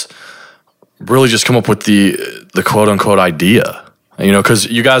just really just come up with the quote unquote idea? Because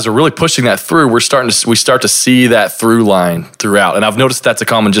you guys are really pushing that through. We start to see that through line throughout, and I've noticed that's a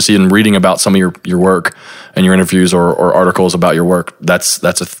common, just in reading about some of your work and your interviews or articles about your work. That's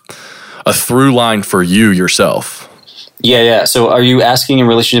a through line for you yourself. Yeah. So are you asking in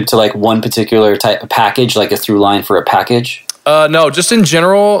relationship to like one particular type of package, like a through line for a package? No, just in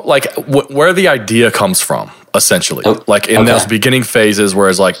general, like where the idea comes from. Essentially, like in those beginning phases, where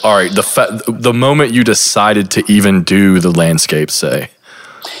it's like, all right, the moment you decided to even do the landscape, say.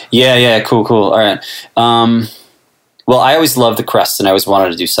 Yeah, cool. All right. Well, I always loved the crests, and I always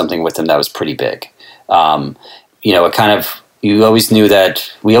wanted to do something with them that was pretty big. It kind of, we always knew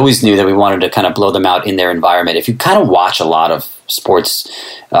that we wanted to kind of blow them out in their environment. If you kind of watch a lot of sports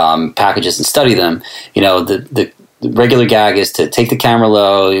packages and study them, the regular gag is to take the camera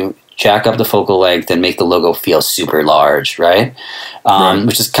low, jack up the focal length, and make the logo feel super large, right?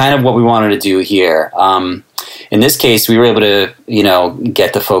 Which is kind of what we wanted to do here. In this case, we were able to,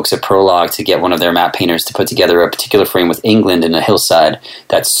 get the folks at Prologue to get one of their matte painters to put together a particular frame with England and a hillside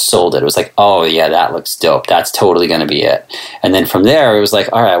that sold it. It was like, oh yeah, that looks dope. That's totally going to be it. And then from there, it was like,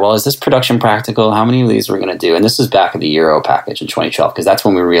 all right, well, is this production practical? How many of these we're going to do? And this is back at the Euro package in 2012, because that's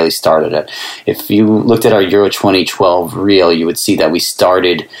when we really started it. If you looked at our Euro 2012 reel, you would see that we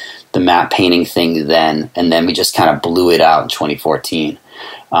started the matte painting thing then, and then we just kind of blew it out in 2014.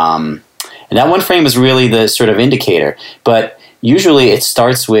 And that one frame is really the sort of indicator. But usually it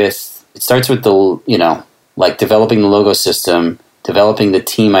starts with the, like developing the logo system, developing the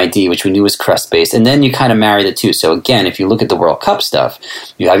team ID, which we knew was crest-based, and then you kind of marry the two. So again, if you look at the World Cup stuff,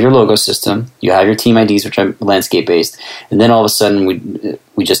 you have your logo system, you have your team IDs, which are landscape-based, and then all of a sudden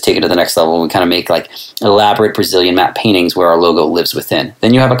we just take it to the next level and we kind of make like elaborate Brazilian matte paintings where our logo lives within.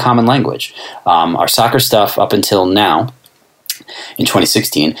 Then you have a common language. Our soccer stuff up until now, in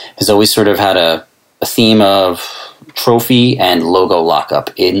 2016, has always sort of had a theme of trophy and logo lockup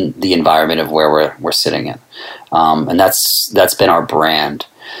in the environment of where we're sitting in. And that's been our brand.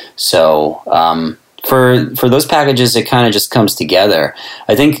 So for those packages, it kind of just comes together.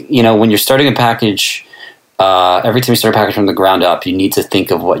 I think, when you're starting a package, every time you start a package from the ground up, you need to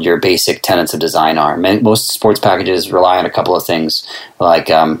think of what your basic tenets of design are. Most sports packages rely on a couple of things, like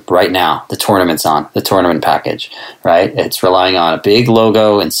right now, the tournament package, right? It's relying on a big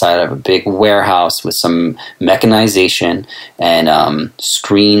logo inside of a big warehouse with some mechanization and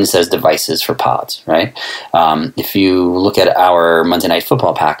screens as devices for pods, right? If you look at our Monday Night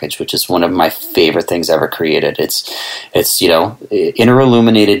Football package, which is one of my favorite things ever created, it's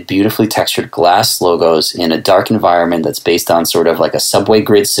inter-illuminated, beautifully textured glass logos in a dark environment that's based on sort of like a subway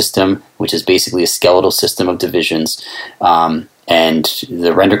grid system, which is basically a skeletal system of divisions. And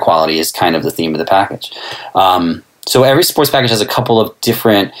the render quality is kind of the theme of the package. So every sports package has a couple of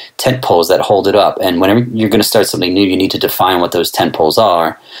different tent poles that hold it up. And whenever you're going to start something new, you need to define what those tent poles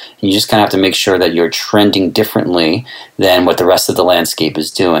are. And you just kind of have to make sure that you're trending differently than what the rest of the landscape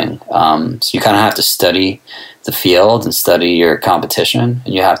is doing. So you kind of have to study the field and study your competition,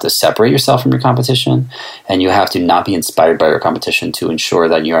 and you have to separate yourself from your competition, and you have to not be inspired by your competition to ensure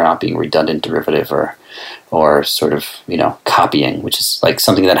that you are not being redundant, derivative, or sort of copying, which is like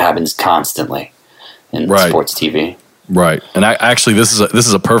something that happens constantly in sports TV. Right. And actually, this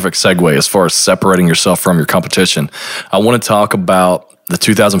is a perfect segue as far as separating yourself from your competition. I want to talk about the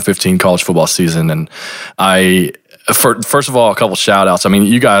 2015 college football season, and first of all, a couple shout outs. I mean,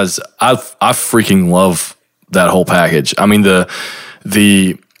 you guys, I freaking love that whole package. I mean,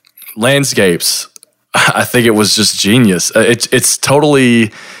 the landscapes, I think it was just genius. It's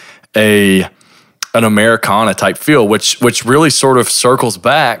totally an Americana type feel, which really sort of circles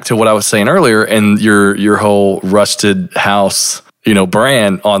back to what I was saying earlier, and your whole rusted house,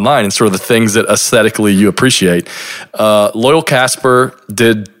 brand online, and sort of the things that aesthetically you appreciate. Loyal Casper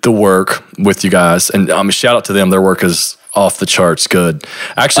did the work with you guys, and shout out to them. Their work is off the charts good.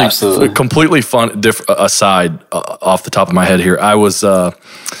 Actually, absolutely. Completely fun. Aside off the top of my head here, I was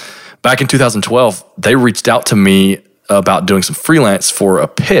back in 2012. They reached out to me about doing some freelance for a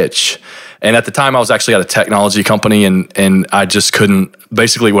pitch, and at the time, I was actually at a technology company, and I just couldn't.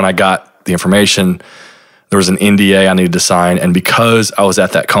 Basically, when I got the information, there was an NDA I needed to sign, and because I was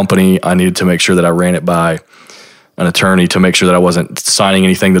at that company, I needed to make sure that I ran it by an attorney to make sure that I wasn't signing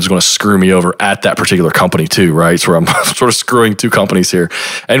anything that was going to screw me over at that particular company too, right? So I'm sort of screwing two companies here,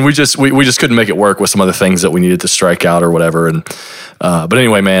 and we just couldn't make it work with some other things that we needed to strike out or whatever. And but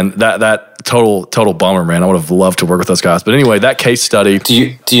anyway, man, that total bummer, man. I would have loved to work with those guys, but anyway, that case study.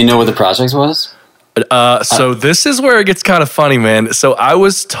 Do you know what the project was? So this is where it gets kind of funny, man. So I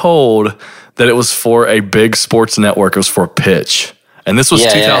was told that it was for a big sports network. It was for a pitch. And this was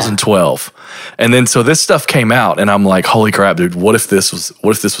 2012. Yeah. And then so this stuff came out, and I'm like, holy crap, dude, what if this was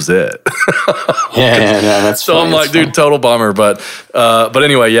it? That's so funny. I'm like, dude, total bummer. But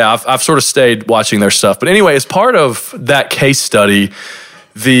anyway, yeah, I've sort of stayed watching their stuff. But anyway, as part of that case study,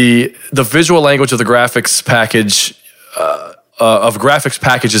 the visual language of the graphics package of graphics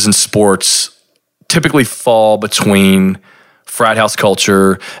packages in sports typically fall between frat house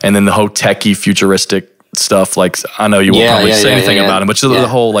culture and then the whole techie futuristic stuff. Like, I know you won't probably say anything about it, but the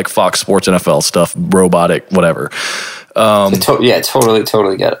whole like Fox Sports NFL stuff, robotic, whatever. Totally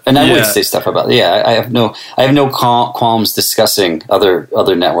get it. And I would say stuff about it. Yeah, I have no qualms discussing other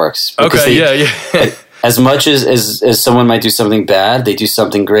networks. Okay, As much as someone might do something bad, they do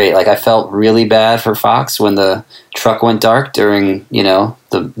something great. Like, I felt really bad for Fox when the truck went dark during,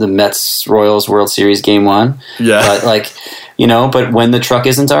 the Mets Royals World Series Game 1. Yeah. But but when the truck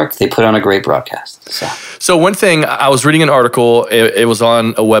isn't dark, they put on a great broadcast. So one thing, I was reading an article, it was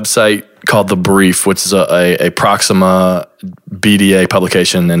on a website called The Brief, which is a Proxima BDA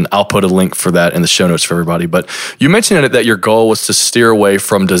publication, and I'll put a link for that in the show notes for everybody. But you mentioned in it that your goal was to steer away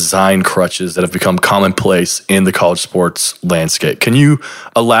from design crutches that have become commonplace in the college sports landscape. Can you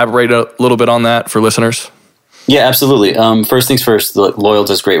elaborate a little bit on that for listeners? Yeah, absolutely. First things first, Loyal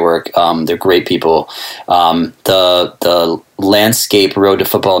does great work. They're great people. The landscape Road to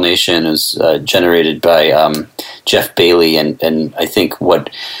Football Nation is generated by Jeff Bailey, and I think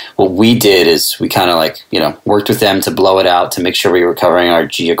what we did is we kind of worked with them to blow it out, to make sure we were covering our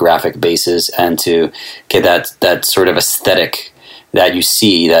geographic bases and to get that sort of aesthetic that you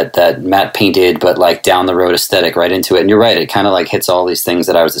see that Matt painted, but like down the road aesthetic right into it. And you're right, it kind of like hits all these things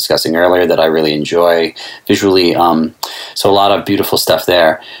that I was discussing earlier that I really enjoy visually. So a lot of beautiful stuff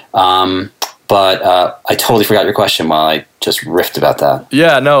there. But I totally forgot your question while I just riffed about that.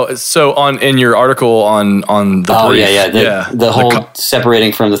 Yeah, no. So in your article on the brief, the whole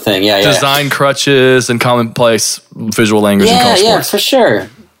separating from the thing, design crutches and commonplace visual language in college sports. For sure.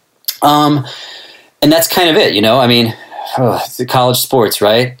 And that's kind of it, I mean. The college sports,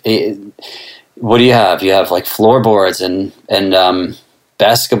 right? What do you have? You have like floorboards and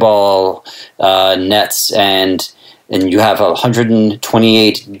basketball nets, and you have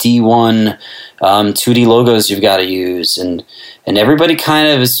 128 D1 2D logos you've got to use, and everybody kind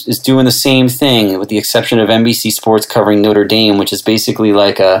of is doing the same thing, with the exception of NBC Sports covering Notre Dame, which is basically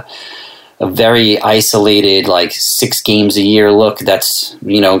like a very isolated, like 6 games a year look that's,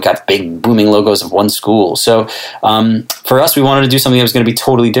 got big booming logos of one school. So for us, we wanted to do something that was going to be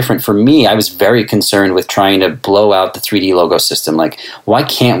totally different. For me, I was very concerned with trying to blow out the 3D logo system. Like, why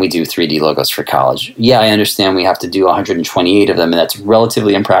can't we do 3D logos for college? Yeah, I understand we have to do 128 of them, and that's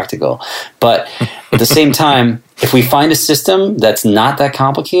relatively impractical. But at the same time, if we find a system that's not that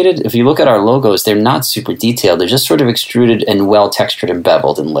complicated, if you look at our logos, they're not super detailed. They're just sort of extruded and well textured and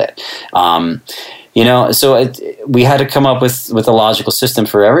beveled and lit. So we had to come up with a logical system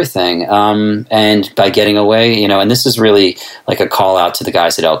for everything. And by getting away, and this is really like a call out to the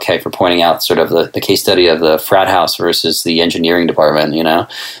guys at LK for pointing out sort of the case study of the frat house versus the engineering department,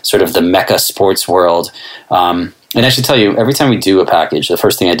 sort of the mecca sports world. And I should tell you, every time we do a package, the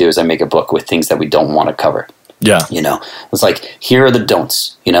first thing I do is I make a book with things that we don't want to cover. Yeah. It's like, here are the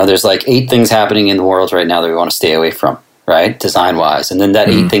don'ts. There's like 8 things happening in the world right now that we want to stay away from, right? Design-wise. And then that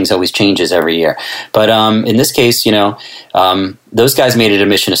 8 things always changes every year. But in this case, those guys made it a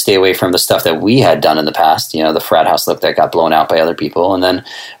mission to stay away from the stuff that we had done in the past, the frat house look that got blown out by other people.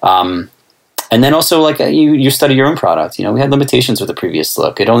 And then also, like, you study your own product. We had limitations with the previous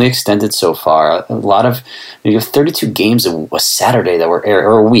look. It only extended so far. A lot of, you have 32 games a Saturday that were aired,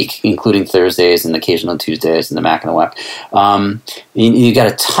 or a week, including Thursdays and occasional Tuesdays and the Mac and the Wack. You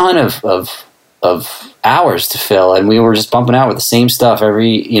got a ton of hours to fill, and we were just bumping out with the same stuff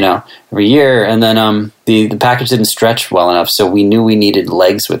every year. And then the package didn't stretch well enough, so we knew we needed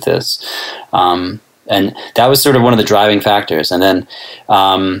legs with this. And that was sort of one of the driving factors. And then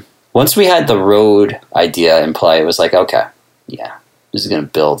once we had the road idea in play, it was like, okay, yeah, this is going to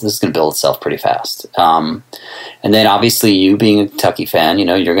build itself pretty fast. And then obviously, you being a Kentucky fan,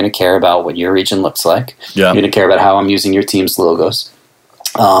 you're going to care about what your region looks like. Yeah. You're going to care about how I'm using your team's logos.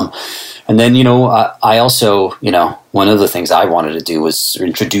 And then, I also, one of the things I wanted to do was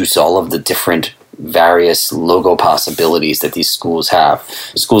introduce all of the different various logo possibilities that these schools have.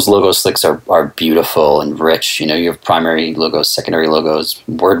 The school's logo slicks are beautiful and rich. You have primary logos, secondary logos,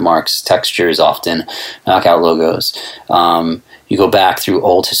 word marks, textures, often knockout logos. You go back through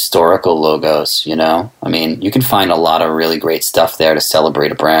old historical logos, you can find a lot of really great stuff there to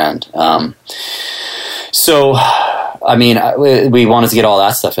celebrate a brand. We wanted to get all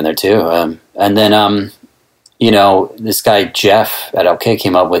that stuff in there too. And then, this guy, Jeff at LK,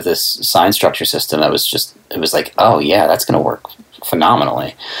 came up with this sign structure system that it was like, oh yeah, that's going to work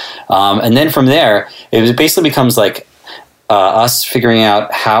phenomenally. And then from there, it basically becomes like us figuring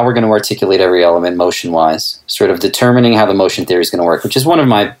out how we're going to articulate every element motion-wise, sort of determining how the motion theory is going to work, which is one of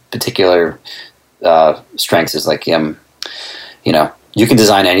my particular strengths, is like, you can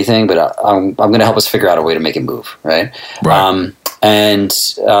design anything, but I'm going to help us figure out a way to make it move, right?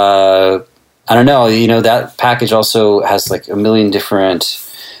 I don't know, that package also has like a million different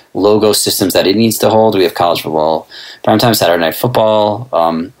logo systems that it needs to hold. We have college football, primetime Saturday night football,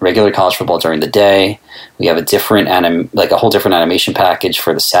 regular college football during the day. We have a whole different animation package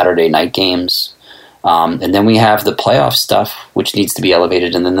for the Saturday night games. And then we have the playoff stuff, which needs to be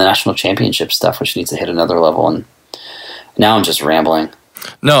elevated, and then the national championship stuff, which needs to hit another level. And now I'm just rambling.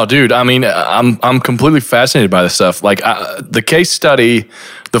 No, dude. I mean, I'm completely fascinated by this stuff. Like the case study,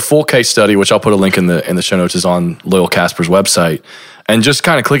 the full case study, which I'll put a link in the show notes, is on Loyal Casper's website. And just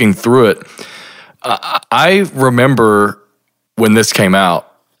kind of clicking through it, I remember when this came out,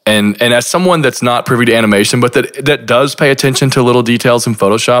 and as someone that's not privy to animation, but that does pay attention to little details in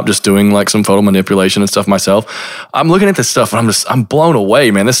Photoshop, just doing like some photo manipulation and stuff myself, I'm looking at this stuff and I'm blown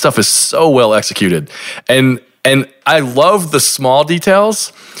away, man. This stuff is so well executed. And I love the small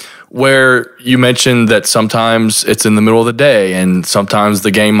details where you mentioned that sometimes it's in the middle of the day and sometimes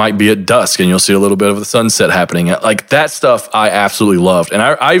the game might be at dusk and you'll see a little bit of the sunset happening. Like that stuff I absolutely loved. And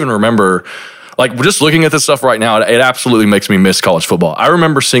I even remember, like, just looking at this stuff right now, it absolutely makes me miss college football. I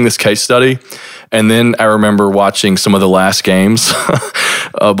remember seeing this case study, and then I remember watching some of the last games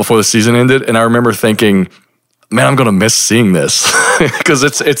before the season ended, and I remember thinking, man, I'm going to miss seeing this because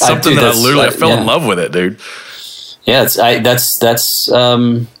it's something I fell in love with it, dude. Yeah, I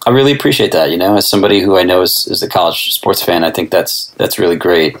really appreciate that. As somebody who I know is a college sports fan, I think that's really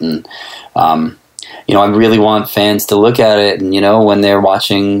great. And I really want fans to look at it, and when they're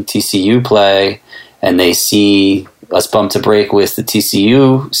watching TCU play and they see us bump to break with the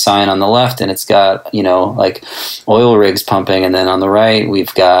TCU sign on the left, and it's got like oil rigs pumping, and then on the right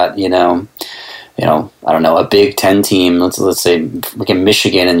we've got I don't know, a Big Ten team. Let's say in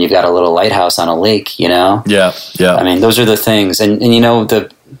Michigan, and you've got a little lighthouse on a lake. Yeah. I mean, those are the things, and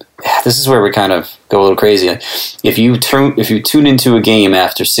this is where we kind of go a little crazy. If you tune into a game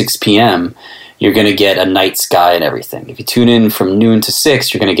after 6 p.m., you're going to get a night sky and everything. If you tune in from noon to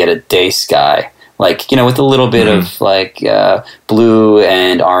 6, you're going to get a day sky, with a little bit of blue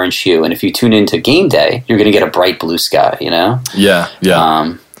and orange hue. And if you tune into game day, you're going to get a bright blue sky. Yeah.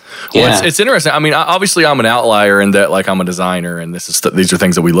 Well, it's interesting. I mean, obviously, I'm an outlier in that, I'm a designer, and these are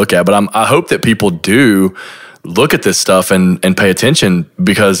things that we look at. But I hope that people do look at this stuff and pay attention,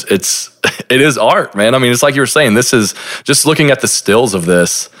 because it is art, man. I mean, it's like you were saying. This is just looking at the stills of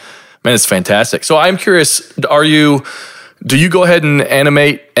this. Man, it's fantastic. So I'm curious, do you go ahead and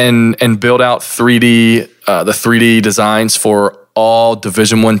animate and build out the 3D designs for all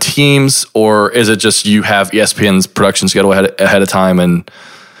Division I teams, or is it just you have ESPN's production schedule ahead of time and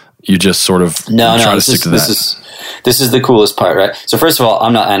you just sort of try to stick to that? This is the coolest part, right? So first of all,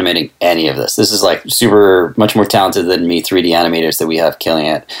 I'm not animating any of this. This is much more talented than me 3D animators that we have killing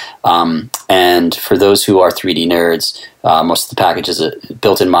it. And for those who are 3D nerds, most of the packages are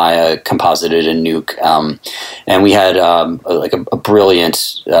built in Maya, composited in Nuke. And we had a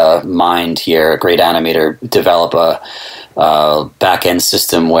brilliant mind here, a great animator, develop a back-end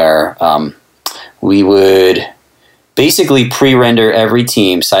system where we would basically pre-render every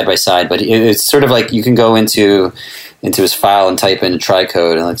team side by side, but it's sort of like you can go into his file and type in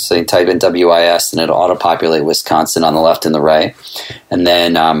Tricode, and let's say type in WIS, and it'll auto-populate Wisconsin on the left and the right, and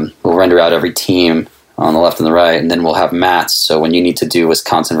then we'll render out every team on the left and the right, and then we'll have mats. So when you need to do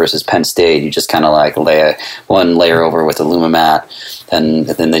Wisconsin versus Penn State, you just kind of lay one layer over with a LumaMat, and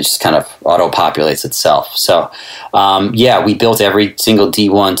then it just kind of auto-populates itself. So we built every single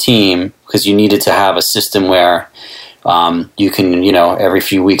D1 team because you needed to have a system where you can, every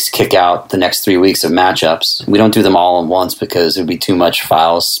few weeks kick out the next 3 weeks of matchups. We don't do them all at once because it would be too much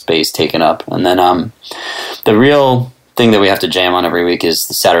file space taken up. And then the real thing that we have to jam on every week is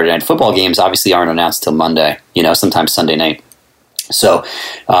the Saturday night football games. Obviously aren't announced till Monday, sometimes Sunday night. So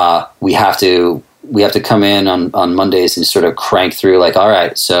we have to come in on Mondays and sort of crank through all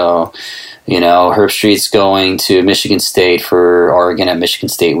right, so Herb Street's going to Michigan State for Oregon at Michigan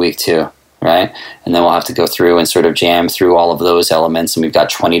State week 2. Right? And then we'll have to go through and sort of jam through all of those elements. And we've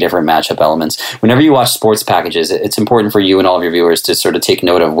got 20 different matchup elements. Whenever you watch sports packages, it's important for you and all of your viewers to sort of take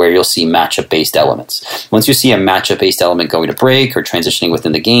note of where you'll see matchup-based elements. Once you see a matchup-based element going to break or transitioning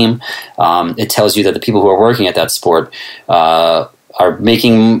within the game, it tells you that the people who are working at that sport are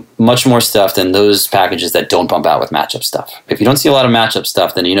making much more stuff than those packages that don't bump out with matchup stuff. If you don't see a lot of matchup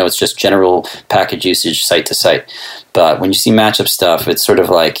stuff, then it's just general package usage site to site. But when you see matchup stuff, it's sort of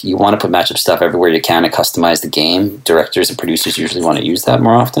like you want to put matchup stuff everywhere you can and customize the game. Directors and producers usually want to use that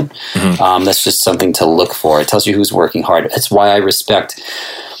more often. Mm-hmm. That's just something to look for. It tells you who's working hard. It's why I respect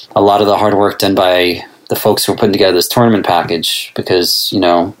a lot of the hard work done by the folks who are putting together this tournament package, because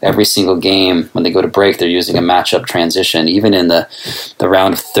every single game when they go to break, they're using a matchup transition, even in the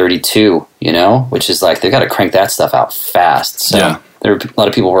round of 32, which is they've got to crank that stuff out fast. So there are a lot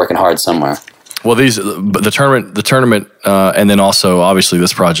of people working hard somewhere. Well, the tournament, and then also obviously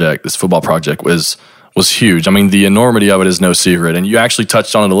this football project was huge. I mean, the enormity of it is no secret, and you actually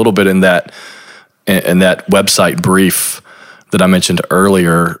touched on it a little bit in that website brief that I mentioned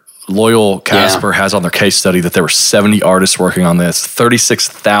earlier. Loyal Casper has on their case study that there were 70 artists working on this,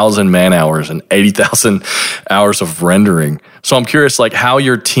 36,000 man hours, and 80,000 hours of rendering. So I'm curious, how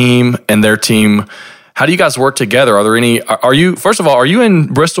your team and their team, how do you guys work together? First of all, are you in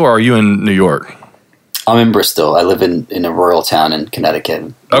Bristol or are you in New York? I'm in Bristol. I live in a rural town in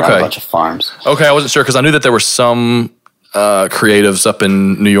Connecticut. Around a bunch of farms. Okay, I wasn't sure because I knew that there were some creatives up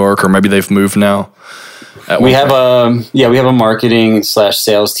in New York, or maybe they've moved now. We have a marketing /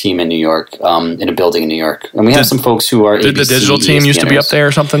 sales team in New York, in a building in New York, and we have some folks who are. Did the digital team used to be up there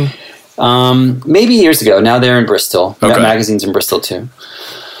or something? Maybe years ago. Now they're in Bristol. Okay. Magazine's in Bristol too.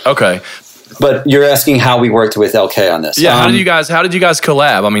 Okay, but you're asking how we worked with LK on this. Yeah, how did you guys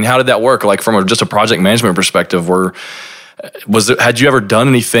collab? I mean, how did that work? From just a project management perspective, had you ever done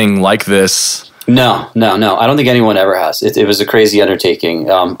anything like this? No. I don't think anyone ever has. It was a crazy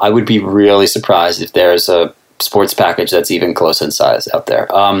undertaking. I would be really surprised if there's a sports package that's even close in size out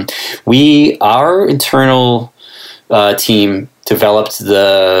there. Our internal team developed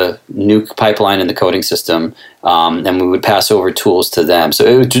the Nuke pipeline and the coding system, and we would pass over tools to them.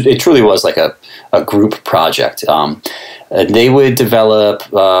 So it truly was like a group project. They would develop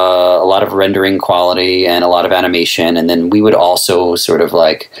a lot of rendering quality and a lot of animation, and then we would also sort of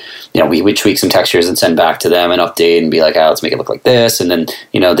like, we would tweak some textures and send back to them and update and be like, let's make it look like this. And then,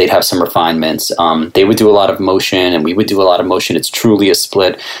 they'd have some refinements. They would do a lot of motion, and we would do a lot of motion. It's truly a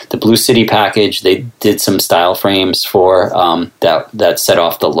split. The Blue City package, they did some style frames for that set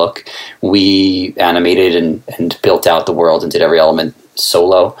off the look. We animated and built out the world and did every element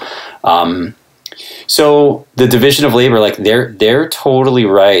solo. So the division of labor, like they're totally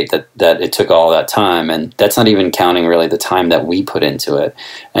right that it took all that time, and that's not even counting really the time that we put into it.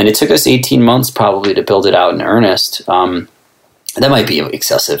 And it took us 18 months probably to build it out in earnest. That might be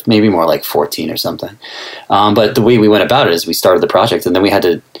excessive, maybe more like 14 or something. But the way we went about it is we started the project, and then we had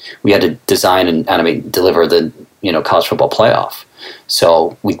to design and animate and deliver the college football playoff.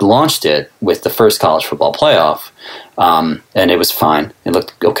 So we launched it with the first college football playoff, and it was fine. It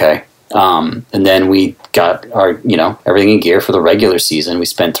looked okay. And then we got our, everything in gear for the regular season. We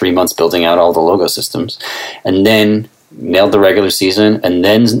spent 3 months building out all the logo systems, and then nailed the regular season. And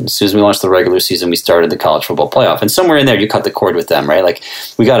then as soon as we launched the regular season, we started the college football playoff. And somewhere in there, you cut the cord with them, right? Like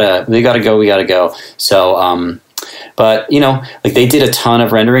we gotta go. So, but like they did a ton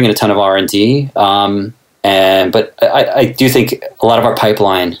of rendering and a ton of R&D. But I do think a lot of our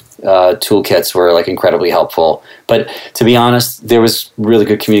pipeline toolkits were like incredibly helpful. But to be honest, there was really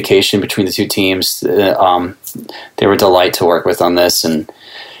good communication between the two teams. They were a delight to work with on this. And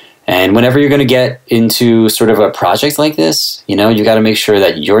whenever you're going to get into sort of a project like this, you got to make sure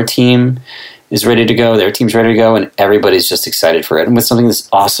that your team is ready to go, their team's ready to go, and everybody's just excited for it. And with something that's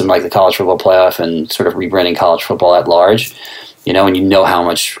awesome like the college football playoff and sort of rebranding college football at large, and how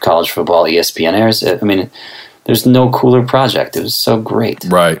much college football ESPN airs, I mean, there's no cooler project. It was so great.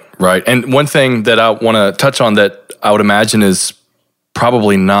 Right. And one thing that I want to touch on that I would imagine is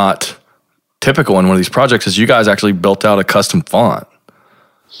probably not typical in one of these projects is you guys actually built out a custom font.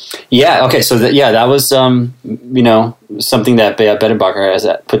 Yeah. Okay. So that was something that Bettenbacher has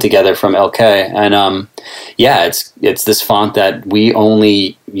put together from LK, and it's this font that we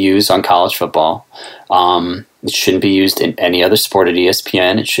only use on college football. It shouldn't be used in any other sport at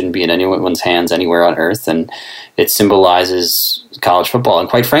ESPN. It shouldn't be in anyone's hands anywhere on earth, and it symbolizes college football. And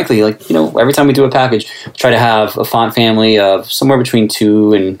quite frankly, every time we do a package, we try to have a font family of somewhere between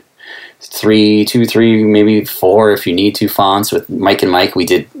 2 and 3, maybe 4 if you need 2 fonts. With Mike and Mike, we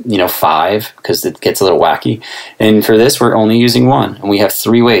did 5 because it gets a little wacky. And for this, we're only using 1, and we have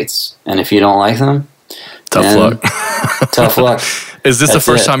 3 weights. And if you don't like them, tough luck. Tough luck. Is this the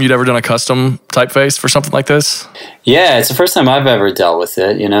first time you'd ever done a custom typeface for something like this? Yeah, it's the first time I've ever dealt with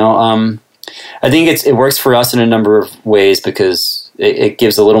it. I think it works for us in a number of ways because it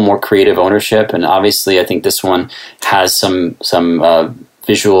gives a little more creative ownership, and obviously, I think this one has some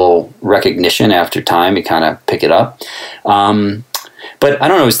visual recognition after time. You kind of pick it up, but I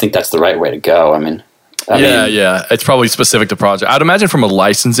don't always think that's the right way to go. I mean, it's probably specific to project. I'd imagine from a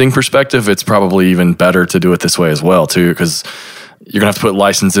licensing perspective, it's probably even better to do it this way as well, too, because you're going to have to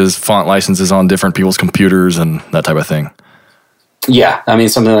put font licenses on different people's computers and that type of thing. Yeah, I mean,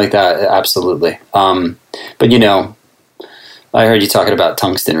 something like that, absolutely. But, I heard you talking about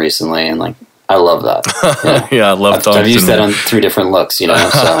tungsten recently, and, I love that. Yeah, I love tungsten. I've used that on 3 different looks, So.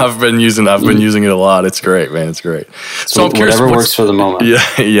 I've been using it a lot. It's great, man. It's great. So I'm curious, whatever works for the moment.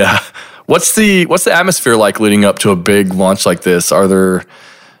 Yeah. What's the atmosphere like leading up to a big launch like this?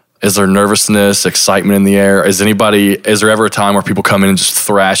 Is there nervousness, excitement in the air? Is there ever a time where people come in and just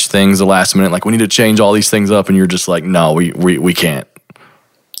thrash things the last minute? Like, we need to change all these things up, and you're just like, no, we can't.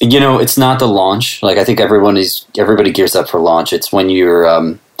 It's not the launch. I think everybody gears up for launch. It's when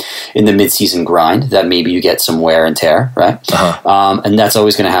you're in the mid-season grind that maybe you get some wear and tear, right? Uh-huh. And that's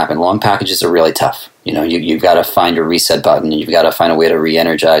always going to happen. Long packages are really tough. You've got to find a reset button, and you've got to find a way to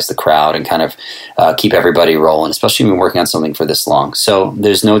re-energize the crowd and kind of keep everybody rolling, especially when you're working on something for this long. So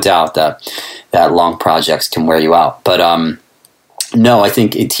there's no doubt that long projects can wear you out. But no, I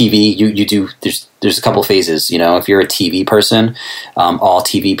think in TV, you do. There's a couple phases. If you're a TV person, all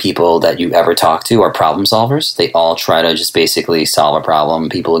TV people that you ever talk to are problem solvers. They all try to just basically solve a problem.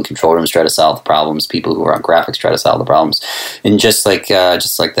 People in control rooms try to solve the problems. People who are on graphics try to solve the problems. And just like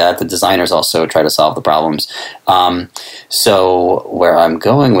that, the designers also try to solve the problems. So where I'm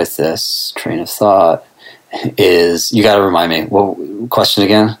going with this train of thought is, you got to remind me. What question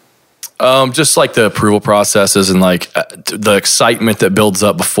again? Just like the approval processes and the excitement that builds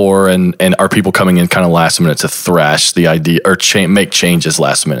up before, and are people coming in kind of last minute to thrash the idea or make changes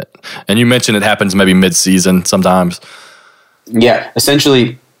last minute? And you mentioned it happens maybe mid-season sometimes. Yeah,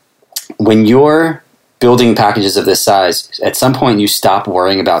 essentially, when you're building packages of this size, at some point you stop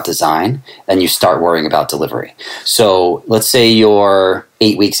worrying about design and you start worrying about delivery. So let's say you're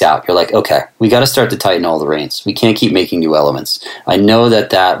 8 weeks out. You're like, okay, we got to start to tighten all the reins. We can't keep making new elements. I know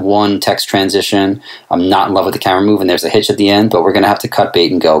that one text transition, I'm not in love with the camera move and there's a hitch at the end, but we're going to have to cut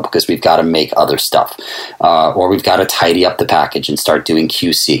bait and go because we've got to make other stuff. Or we've got to tidy up the package and start doing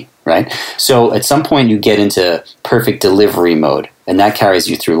QC, right? So at some point you get into perfect delivery mode, and that carries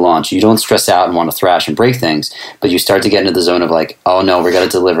you through launch. You don't stress out and want to thrash and break things, but you start to get into the zone of like, oh no, we're going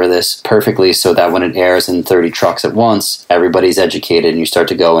to deliver this perfectly so that when it airs in 30 trucks at once, everybody's educated, and you start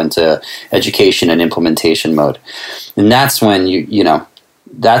to go into education and implementation mode. And that's when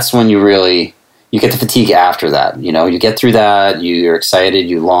that's when you really, you get the fatigue after that. You get through that, you're excited,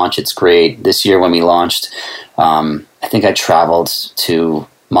 you launch, it's great. This year when we launched, I think I traveled to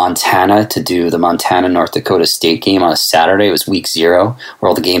Montana to do the Montana-North Dakota State game on a Saturday. It was week 0, where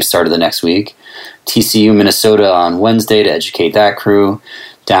all the games started the next week. TCU, Minnesota on Wednesday to educate that crew.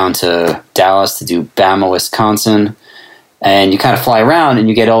 Down to Dallas to do Bama, Wisconsin. And you kind of fly around and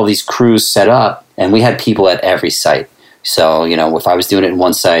you get all these crews set up. And we had people at every site. So, if I was doing it in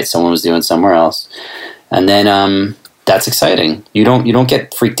one site, someone was doing it somewhere else. And then that's exciting. You don't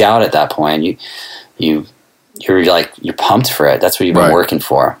get freaked out at that point. You're pumped for it. That's what you've been working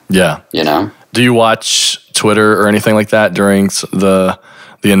for. Yeah. Do you watch Twitter or anything like that during the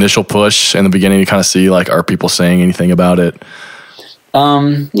initial push in the beginning? You kind of see are people saying anything about it?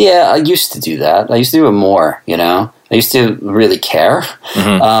 Yeah, I used to do that. I used to do it more, I used to really care.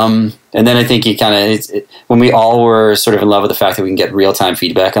 Mm-hmm. And then I think you kind of, when we all were sort of in love with the fact that we can get real-time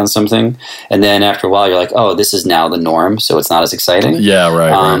feedback on something, and then after a while you're like, oh, this is now the norm, so it's not as exciting. Yeah,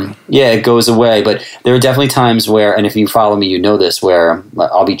 right. Yeah, it goes away. But there are definitely times where, and if you follow me, you know this, where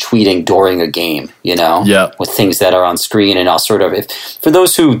I'll be tweeting during a game, with things that are on screen, and I'll sort of, for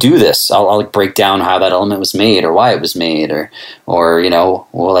those who do this, I'll break down how that element was made or why it was made, or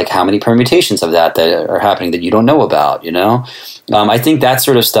how many permutations of that are happening that you don't know about, I think that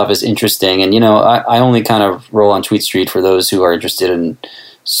sort of stuff is interesting. And, I only kind of roll on Tweet Street for those who are interested in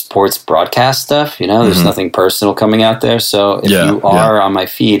sports broadcast stuff. There's nothing personal coming out there. So if you are on my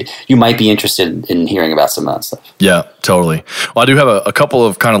feed, you might be interested in hearing about some of that stuff. Yeah, totally. Well, I do have a couple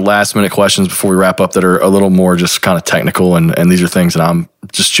of kind of last minute questions before we wrap up that are a little more just kind of technical. And these are things that I'm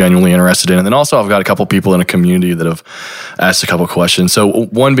just genuinely interested in. And then also I've got a couple people in the community that have asked a couple of questions. So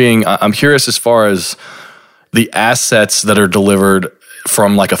one being, I'm curious as far as the assets that are delivered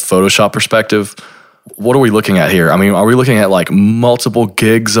from a Photoshop perspective, what are we looking at here? I mean, are we looking at multiple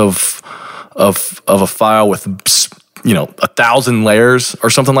gigs of a file with 1,000 layers or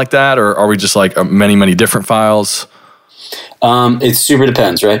something like that, or are we just many different files? It super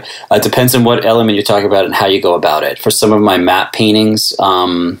depends, right? It depends on what element you're talking about and how you go about it. For some of my map paintings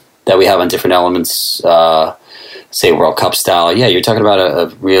that we have on different elements, say World Cup style, you're talking about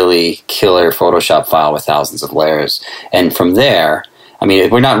a really killer Photoshop file with thousands of layers. And from there, I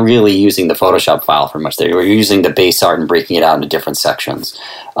mean, we're not really using the Photoshop file for much there. We're using the base art and breaking it out into different sections.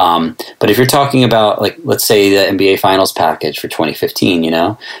 But if you're talking about, let's say the NBA Finals package for 2015,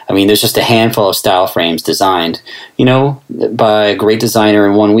 I mean, there's just a handful of style frames designed, by a great designer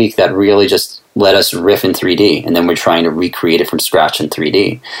in 1 week that really just let us riff in 3D, and then we're trying to recreate it from scratch in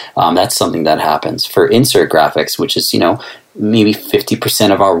 3D. That's something that happens. For insert graphics, which is, maybe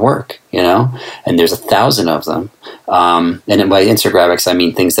 50% of our work, and there's 1,000 of them. And by insert graphics, I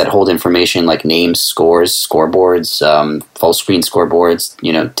mean things that hold information like names, scores, scoreboards, full screen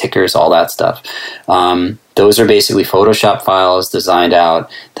scoreboards, tickers, all that stuff. Those are basically Photoshop files designed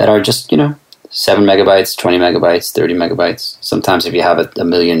out that are just, 7 megabytes, 20 megabytes, 30 megabytes. Sometimes if you have a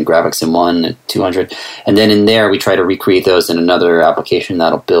million graphics in one, 200. And then in there, we try to recreate those in another application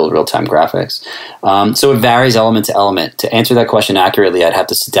that'll build real-time graphics. So it varies element to element. To answer that question accurately, I'd have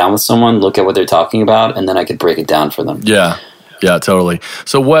to sit down with someone, look at what they're talking about, and then I could break it down for them. Yeah, totally.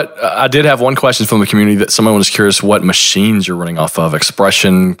 So I did have one question from the community that someone was curious what machines you're running off of.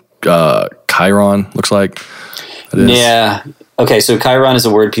 Expression, Chiron, looks like it is. Yeah. Okay, so Chiron is a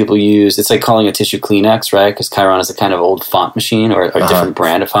word people use. It's like calling a tissue Kleenex, right? Because Chiron is a kind of old font machine or a different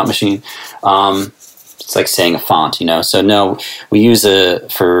brand of font machine. It's like saying a font, So no, we use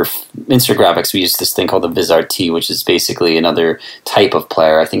for insert graphics, we use this thing called the VizRT, which is basically another type of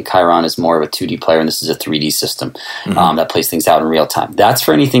player. I think Chiron is more of a 2D player, and this is a 3D system that plays things out in real time. That's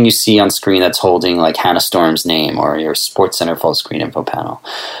for anything you see on screen that's holding Hannah Storm's name or your SportsCenter full screen info panel.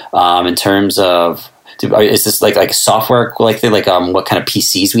 In terms of Is this like a software what kind of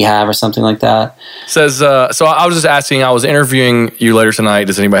PCs we have or something like that? Says so. I was just asking. I was interviewing you later tonight.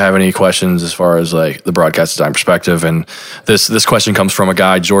 Does anybody have any questions as far as like the broadcast design perspective? And this question comes from a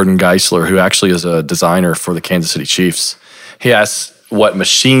guy, Jordan Geisler, who actually is a designer for the Kansas City Chiefs. He asks what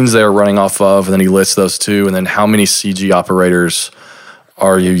machines they're running off of, and then he lists those two, and then how many CG operators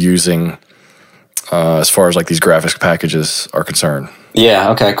are you using as far as like these graphics packages are concerned?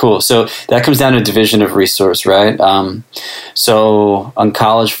 Yeah, okay, cool. So that comes down to division of resource, right? So on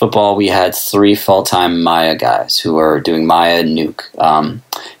college football, we had 3 full-time Maya guys who were doing Maya and Nuke,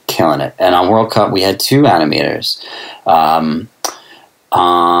 killing it. And on World Cup, we had 2 animators.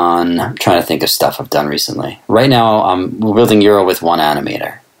 I'm trying to think of stuff I've done recently. Right now, we're building Euro with 1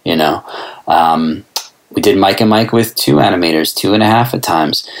 animator, you know. We did Mike and Mike with 2 animators, 2.5 at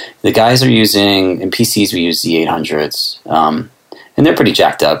times. The guys are using, in PCs, we use Z800s, and they're pretty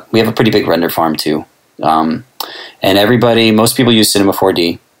jacked up. We have a pretty big render farm too. And most people use Cinema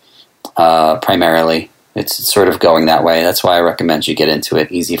 4D primarily. It's sort of going that way. That's why I recommend you get into it.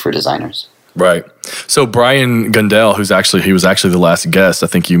 Easy for designers. Right. So Brian Gundell, he was actually the last guest. I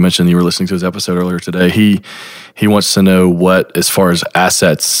think you mentioned you were listening to his episode earlier today. He wants to know what, as far as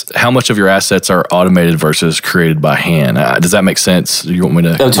assets, how much of your assets are automated versus created by hand. Does that make sense? You want me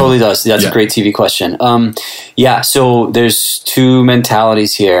to? Oh, totally does. That's a great TV question. So there's 2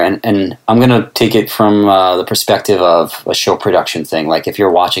 mentalities here, and I'm going to take it from the perspective of a show production thing. Like if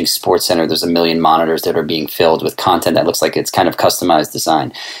you're watching SportsCenter, there's a million monitors that are being filled with content that looks like it's kind of customized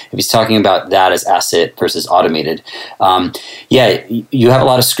design. If he's talking about that as asset versus automated, you have a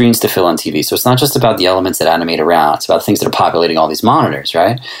lot of screens to fill on TV. So it's not just about the elements that animate around. It's about things that are populating all these monitors,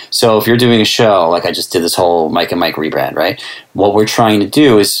 right? So if you're doing a show, like I just did this whole Mike and Mike rebrand, right? What we're trying to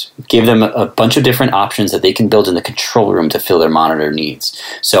do is give them a bunch of different options that they can build in the control room to fill their monitor needs.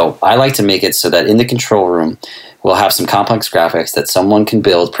 So I like to make it so that in the control room, we'll have some complex graphics that someone can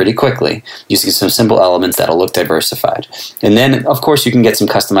build pretty quickly using some simple elements that'll look diversified. And then, of course, you can get some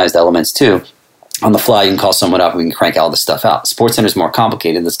customized elements too. On the fly, you can call someone up and we can crank all this stuff out. SportsCenter is more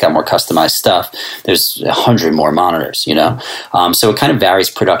complicated. It's got more customized stuff. There's 100 more monitors, you know? So it kind of varies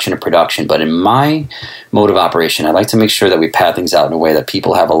production to production. But in my mode of operation, I like to make sure that we pad things out in a way that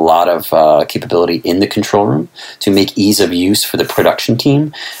people have a lot of capability in the control room to make ease of use for the production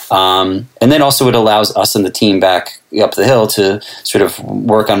team. And then also it allows us and the team back up the hill to sort of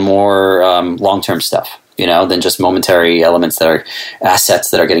work on more long-term stuff, you know, than just momentary elements that are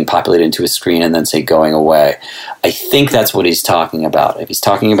assets that are getting populated into a screen and then, say, going away. I think that's what he's talking about. If he's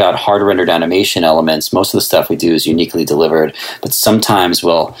talking about hard-rendered animation elements, most of the stuff we do is uniquely delivered, but sometimes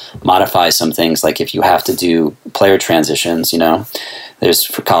we'll modify some things, like if you have to do player transitions, you know,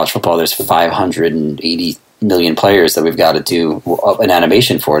 for college football, there's 580 million players that we've got to do an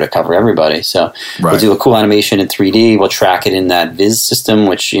animation for to cover everybody. So We'll do a cool animation in 3D. We'll track it in that Viz system,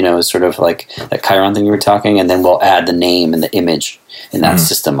 which, you know, is sort of like that Chiron thing you were talking, and then we'll add the name and the image in that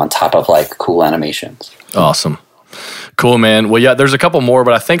system on top of like cool animations. Awesome. Cool, man. Well, yeah, there's a couple more,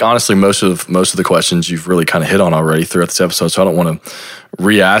 but I think honestly most of the questions you've really kind of hit on already throughout this episode, so I don't want to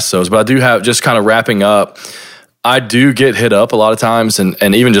re-ask those. But I do have, just kind of wrapping up, I do get hit up a lot of times, and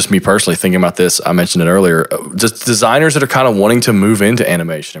even just me personally thinking about this, I mentioned it earlier, just designers that are kind of wanting to move into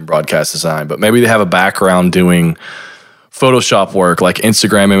animation and broadcast design, but maybe they have a background doing Photoshop work like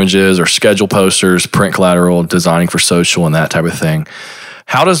Instagram images or schedule posters, print collateral, designing for social and that type of thing.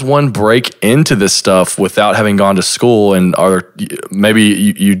 How does one break into this stuff without having gone to school? And maybe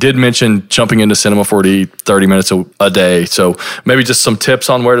you did mention jumping into Cinema 4D 30 minutes a day, so maybe just some tips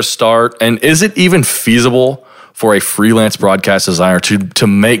on where to start. And is it even feasible for a freelance broadcast designer to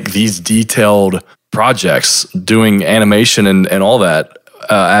make these detailed projects, doing animation and all that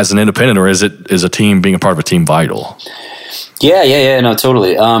as an independent, or is a team, being a part of a team, vital? Yeah, no,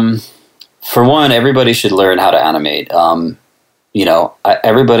 totally. For one, everybody should learn how to animate.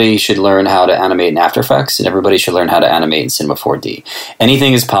 Everybody should learn how to animate in After Effects, and everybody should learn how to animate in Cinema 4D.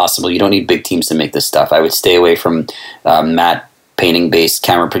 Anything is possible. You don't need big teams to make this stuff. I would stay away from matte painting-based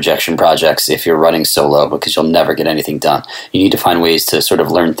camera projection projects if you're running solo, because you'll never get anything done. You need to find ways to sort of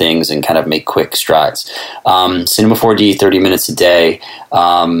learn things and kind of make quick strides. Cinema 4D, 30 minutes a day.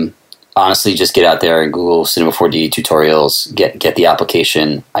 Honestly, just get out there and Google Cinema 4D tutorials, get the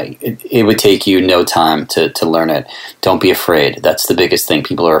application. It would take you no time to learn it. Don't be afraid. That's the biggest thing.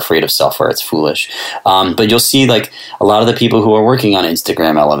 People are afraid of software. It's foolish. But you'll see like a lot of the people who are working on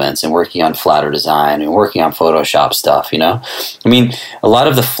Instagram elements and working on Flatter design and working on Photoshop stuff, you know? I mean, a lot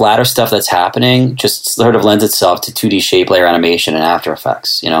of the Flatter stuff that's happening just sort of lends itself to 2D shape layer animation and After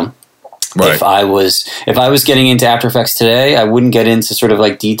Effects, you know? Right. If I was getting into After Effects today, I wouldn't get into sort of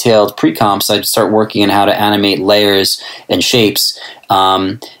like detailed pre-comps. I'd start working on how to animate layers and shapes.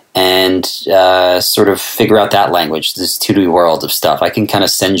 And sort of figure out that language, this 2D world of stuff. I can kind of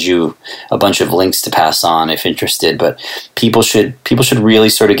send you a bunch of links to pass on if interested, but people should really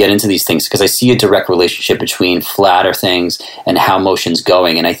sort of get into these things, because I see a direct relationship between flatter things and how motion's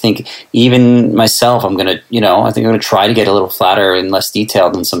going. And I think even myself, I'm going to try to get a little flatter and less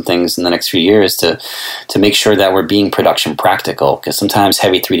detailed in some things in the next few years to make sure that we're being production practical, because sometimes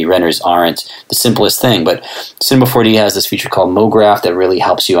heavy 3D renders aren't the simplest thing. But Cinema 4D has this feature called MoGraph that really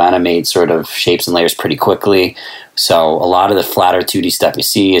helps you animate sort of shapes and layers pretty quickly. So a lot of the flatter 2D stuff you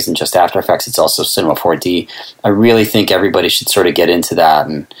see isn't just After Effects, it's also Cinema 4D. I really think everybody should sort of get into that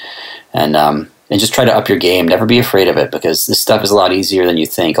and just try to up your game. Never be afraid of it, because this stuff is a lot easier than you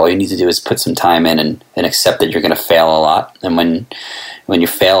think. All you need to do is put some time in and accept that you're going to fail a lot. And when you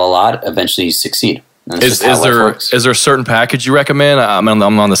fail a lot, eventually you succeed. Is there a certain package you recommend? I'm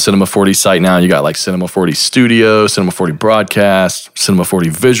on the Cinema 4D site now. You got like Cinema 4D Studio, Cinema 4D Broadcast, Cinema 4D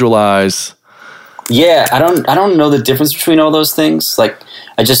Visualize. Yeah, I don't know the difference between all those things. Like,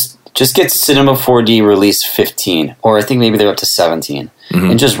 I just get Cinema 4D release 15, or I think maybe they're up to 17,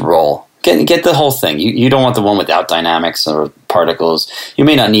 and just roll. Get the whole thing. You don't want the one without dynamics or particles. You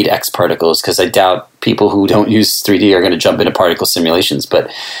may not need X particles, because I doubt people who don't use 3D are going to jump into particle simulations.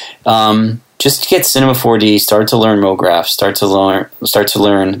 But just get Cinema 4D, start to learn MoGraph, start to learn,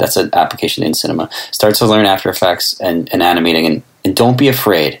 that's an application in Cinema, start to learn After Effects and animating, and don't be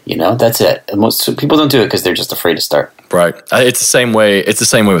afraid, that's it. Most people don't do it because they're just afraid to start. Right. It's the same way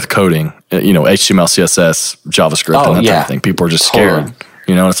with coding, HTML, CSS, JavaScript, and that type of thing. People are just scared.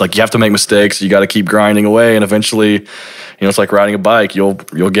 It's like you have to make mistakes, you got to keep grinding away, and eventually, it's like riding a bike, you'll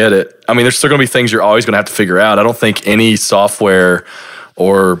get it. I mean, there's still going to be things you're always going to have to figure out. I don't think any software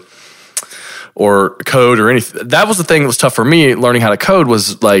or code or anything. That was the thing that was tough for me learning how to code,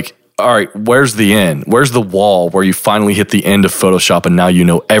 was like, all right, where's the end? Where's the wall where you finally hit the end of Photoshop and now you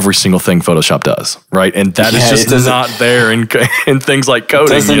know every single thing Photoshop does, right? And that is just not there in things like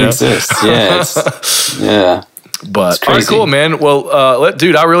coding. It doesn't exist. Yeah. Yeah. But all right, cool, man. Well,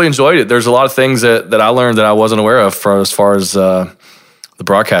 dude, I really enjoyed it. There's a lot of things that I learned that I wasn't aware of as far as the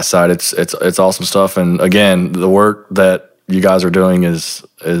broadcast side. It's awesome stuff. And again, the work that you guys are doing is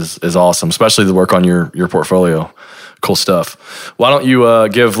awesome, especially the work on your portfolio. Cool stuff. Why don't you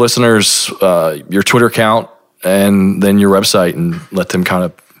give listeners your Twitter account and then your website, and let them kind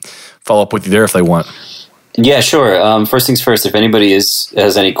of follow up with you there if they want. Yeah, sure. First things first, if anybody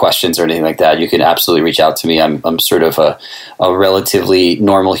has any questions or anything like that, you can absolutely reach out to me. I'm sort of a relatively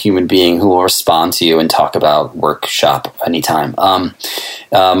normal human being who will respond to you and talk about workshop anytime.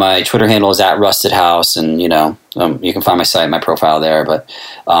 My Twitter handle is @RustedHouse, and you can find my site, my profile there. But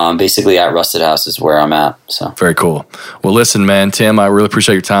basically, @RustedHouse is where I'm at. So very cool. Well, listen, man, Tim, I really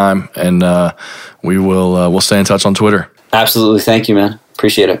appreciate your time, and we'll stay in touch on Twitter. Absolutely, thank you, man.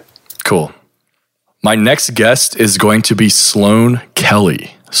 Appreciate it. Cool. My next guest is going to be Sloan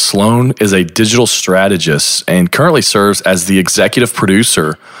Kelly. Sloan is a digital strategist and currently serves as the executive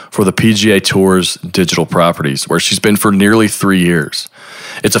producer for the PGA Tour's digital properties, where she's been for nearly 3 years.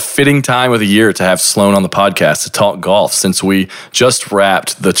 It's a fitting time of the year to have Sloan on the podcast to talk golf, since we just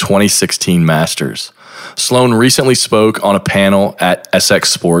wrapped the 2016 Masters. Sloan recently spoke on a panel at SX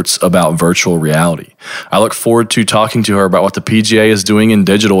Sports about virtual reality. I look forward to talking to her about what the PGA is doing in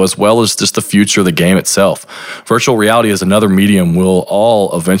digital, as well as just the future of the game itself. Virtual reality is another medium we'll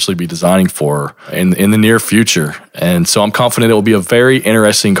all eventually be designing for in the near future. And so I'm confident it will be a very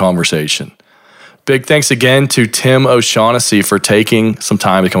interesting conversation. Big thanks again to Tim O'Shaughnessy for taking some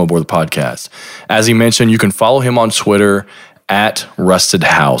time to come aboard the podcast. As he mentioned, you can follow him on Twitter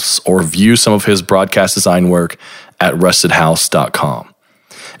 @RustedHouse, or view some of his broadcast design work at rustedhouse.com.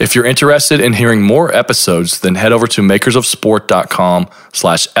 If you're interested in hearing more episodes, then head over to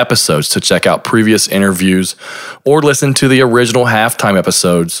makersofsport.com/episodes to check out previous interviews, or listen to the original halftime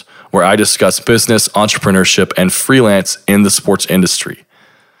episodes where I discuss business, entrepreneurship, and freelance in the sports industry.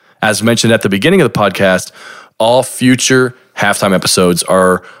 As mentioned at the beginning of the podcast, all future halftime episodes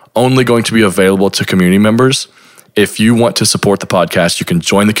are only going to be available to community members. If you want to support the podcast, you can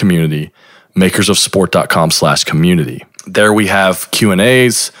join the community, makersofsport.com/community. There we have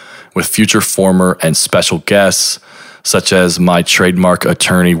Q&As with future, former, and special guests, such as my trademark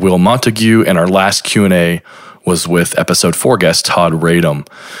attorney, Will Montague, and our last Q&A was with episode 4 guest, Todd Radom.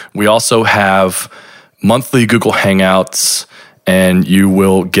 We also have monthly Google Hangouts, and you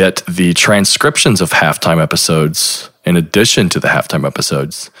will get the transcriptions of halftime episodes in addition to the halftime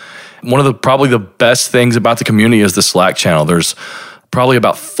episodes. One of probably the best things about the community is the Slack channel. There's probably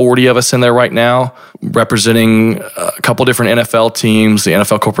about 40 of us in there right now, representing a couple different NFL teams, the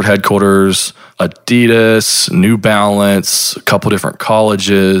NFL corporate headquarters, Adidas, New Balance, a couple different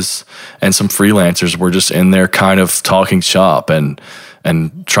colleges, and some freelancers. We're just in there kind of talking shop and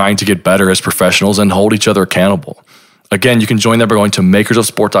trying to get better as professionals and hold each other accountable. Again, you can join there by going to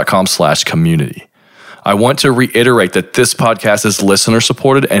makersofsport.com/community. I want to reiterate that this podcast is listener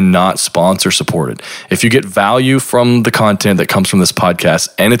supported and not sponsor supported. If you get value from the content that comes from this podcast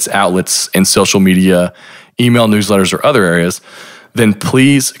and its outlets in social media, email newsletters, or other areas, then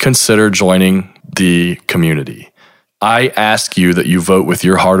please consider joining the community. I ask you that you vote with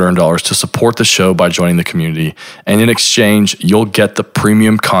your hard-earned dollars to support the show by joining the community. And in exchange, you'll get the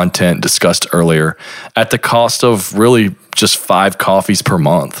premium content discussed earlier at the cost of really just 5 coffees per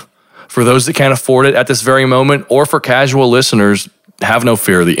month. For those that can't afford it at this very moment, or for casual listeners, have no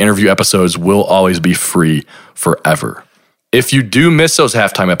fear. The interview episodes will always be free forever. If you do miss those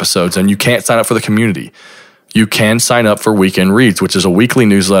halftime episodes and you can't sign up for the community, you can sign up for Weekend Reads, which is a weekly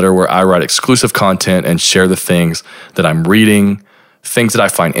newsletter where I write exclusive content and share the things that I'm reading, things that I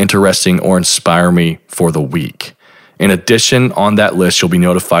find interesting or inspire me for the week. In addition, on that list, you'll be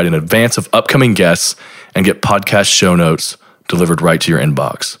notified in advance of upcoming guests and get podcast show notes delivered right to your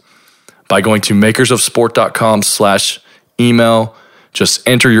inbox. By going to makersofsport.com/email, just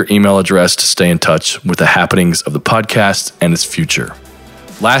enter your email address to stay in touch with the happenings of the podcast and its future.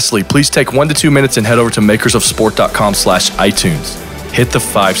 Lastly, please take 1 to 2 minutes and head over to makersofsport.com/iTunes. Hit the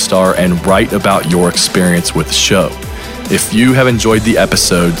 5-star and write about your experience with the show. If you have enjoyed the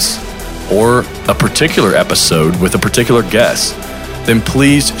episodes or a particular episode with a particular guest, then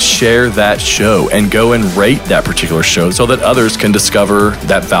please share that show and go and rate that particular show so that others can discover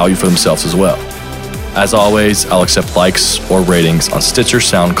that value for themselves as well. As always, I'll accept likes or ratings on Stitcher,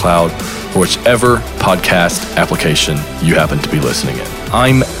 SoundCloud, or whichever podcast application you happen to be listening in.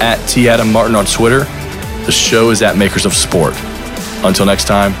 I'm at @TAdamMartin on Twitter. The show is at Makers of Sport. Until next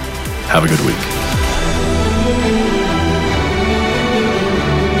time, have a good week.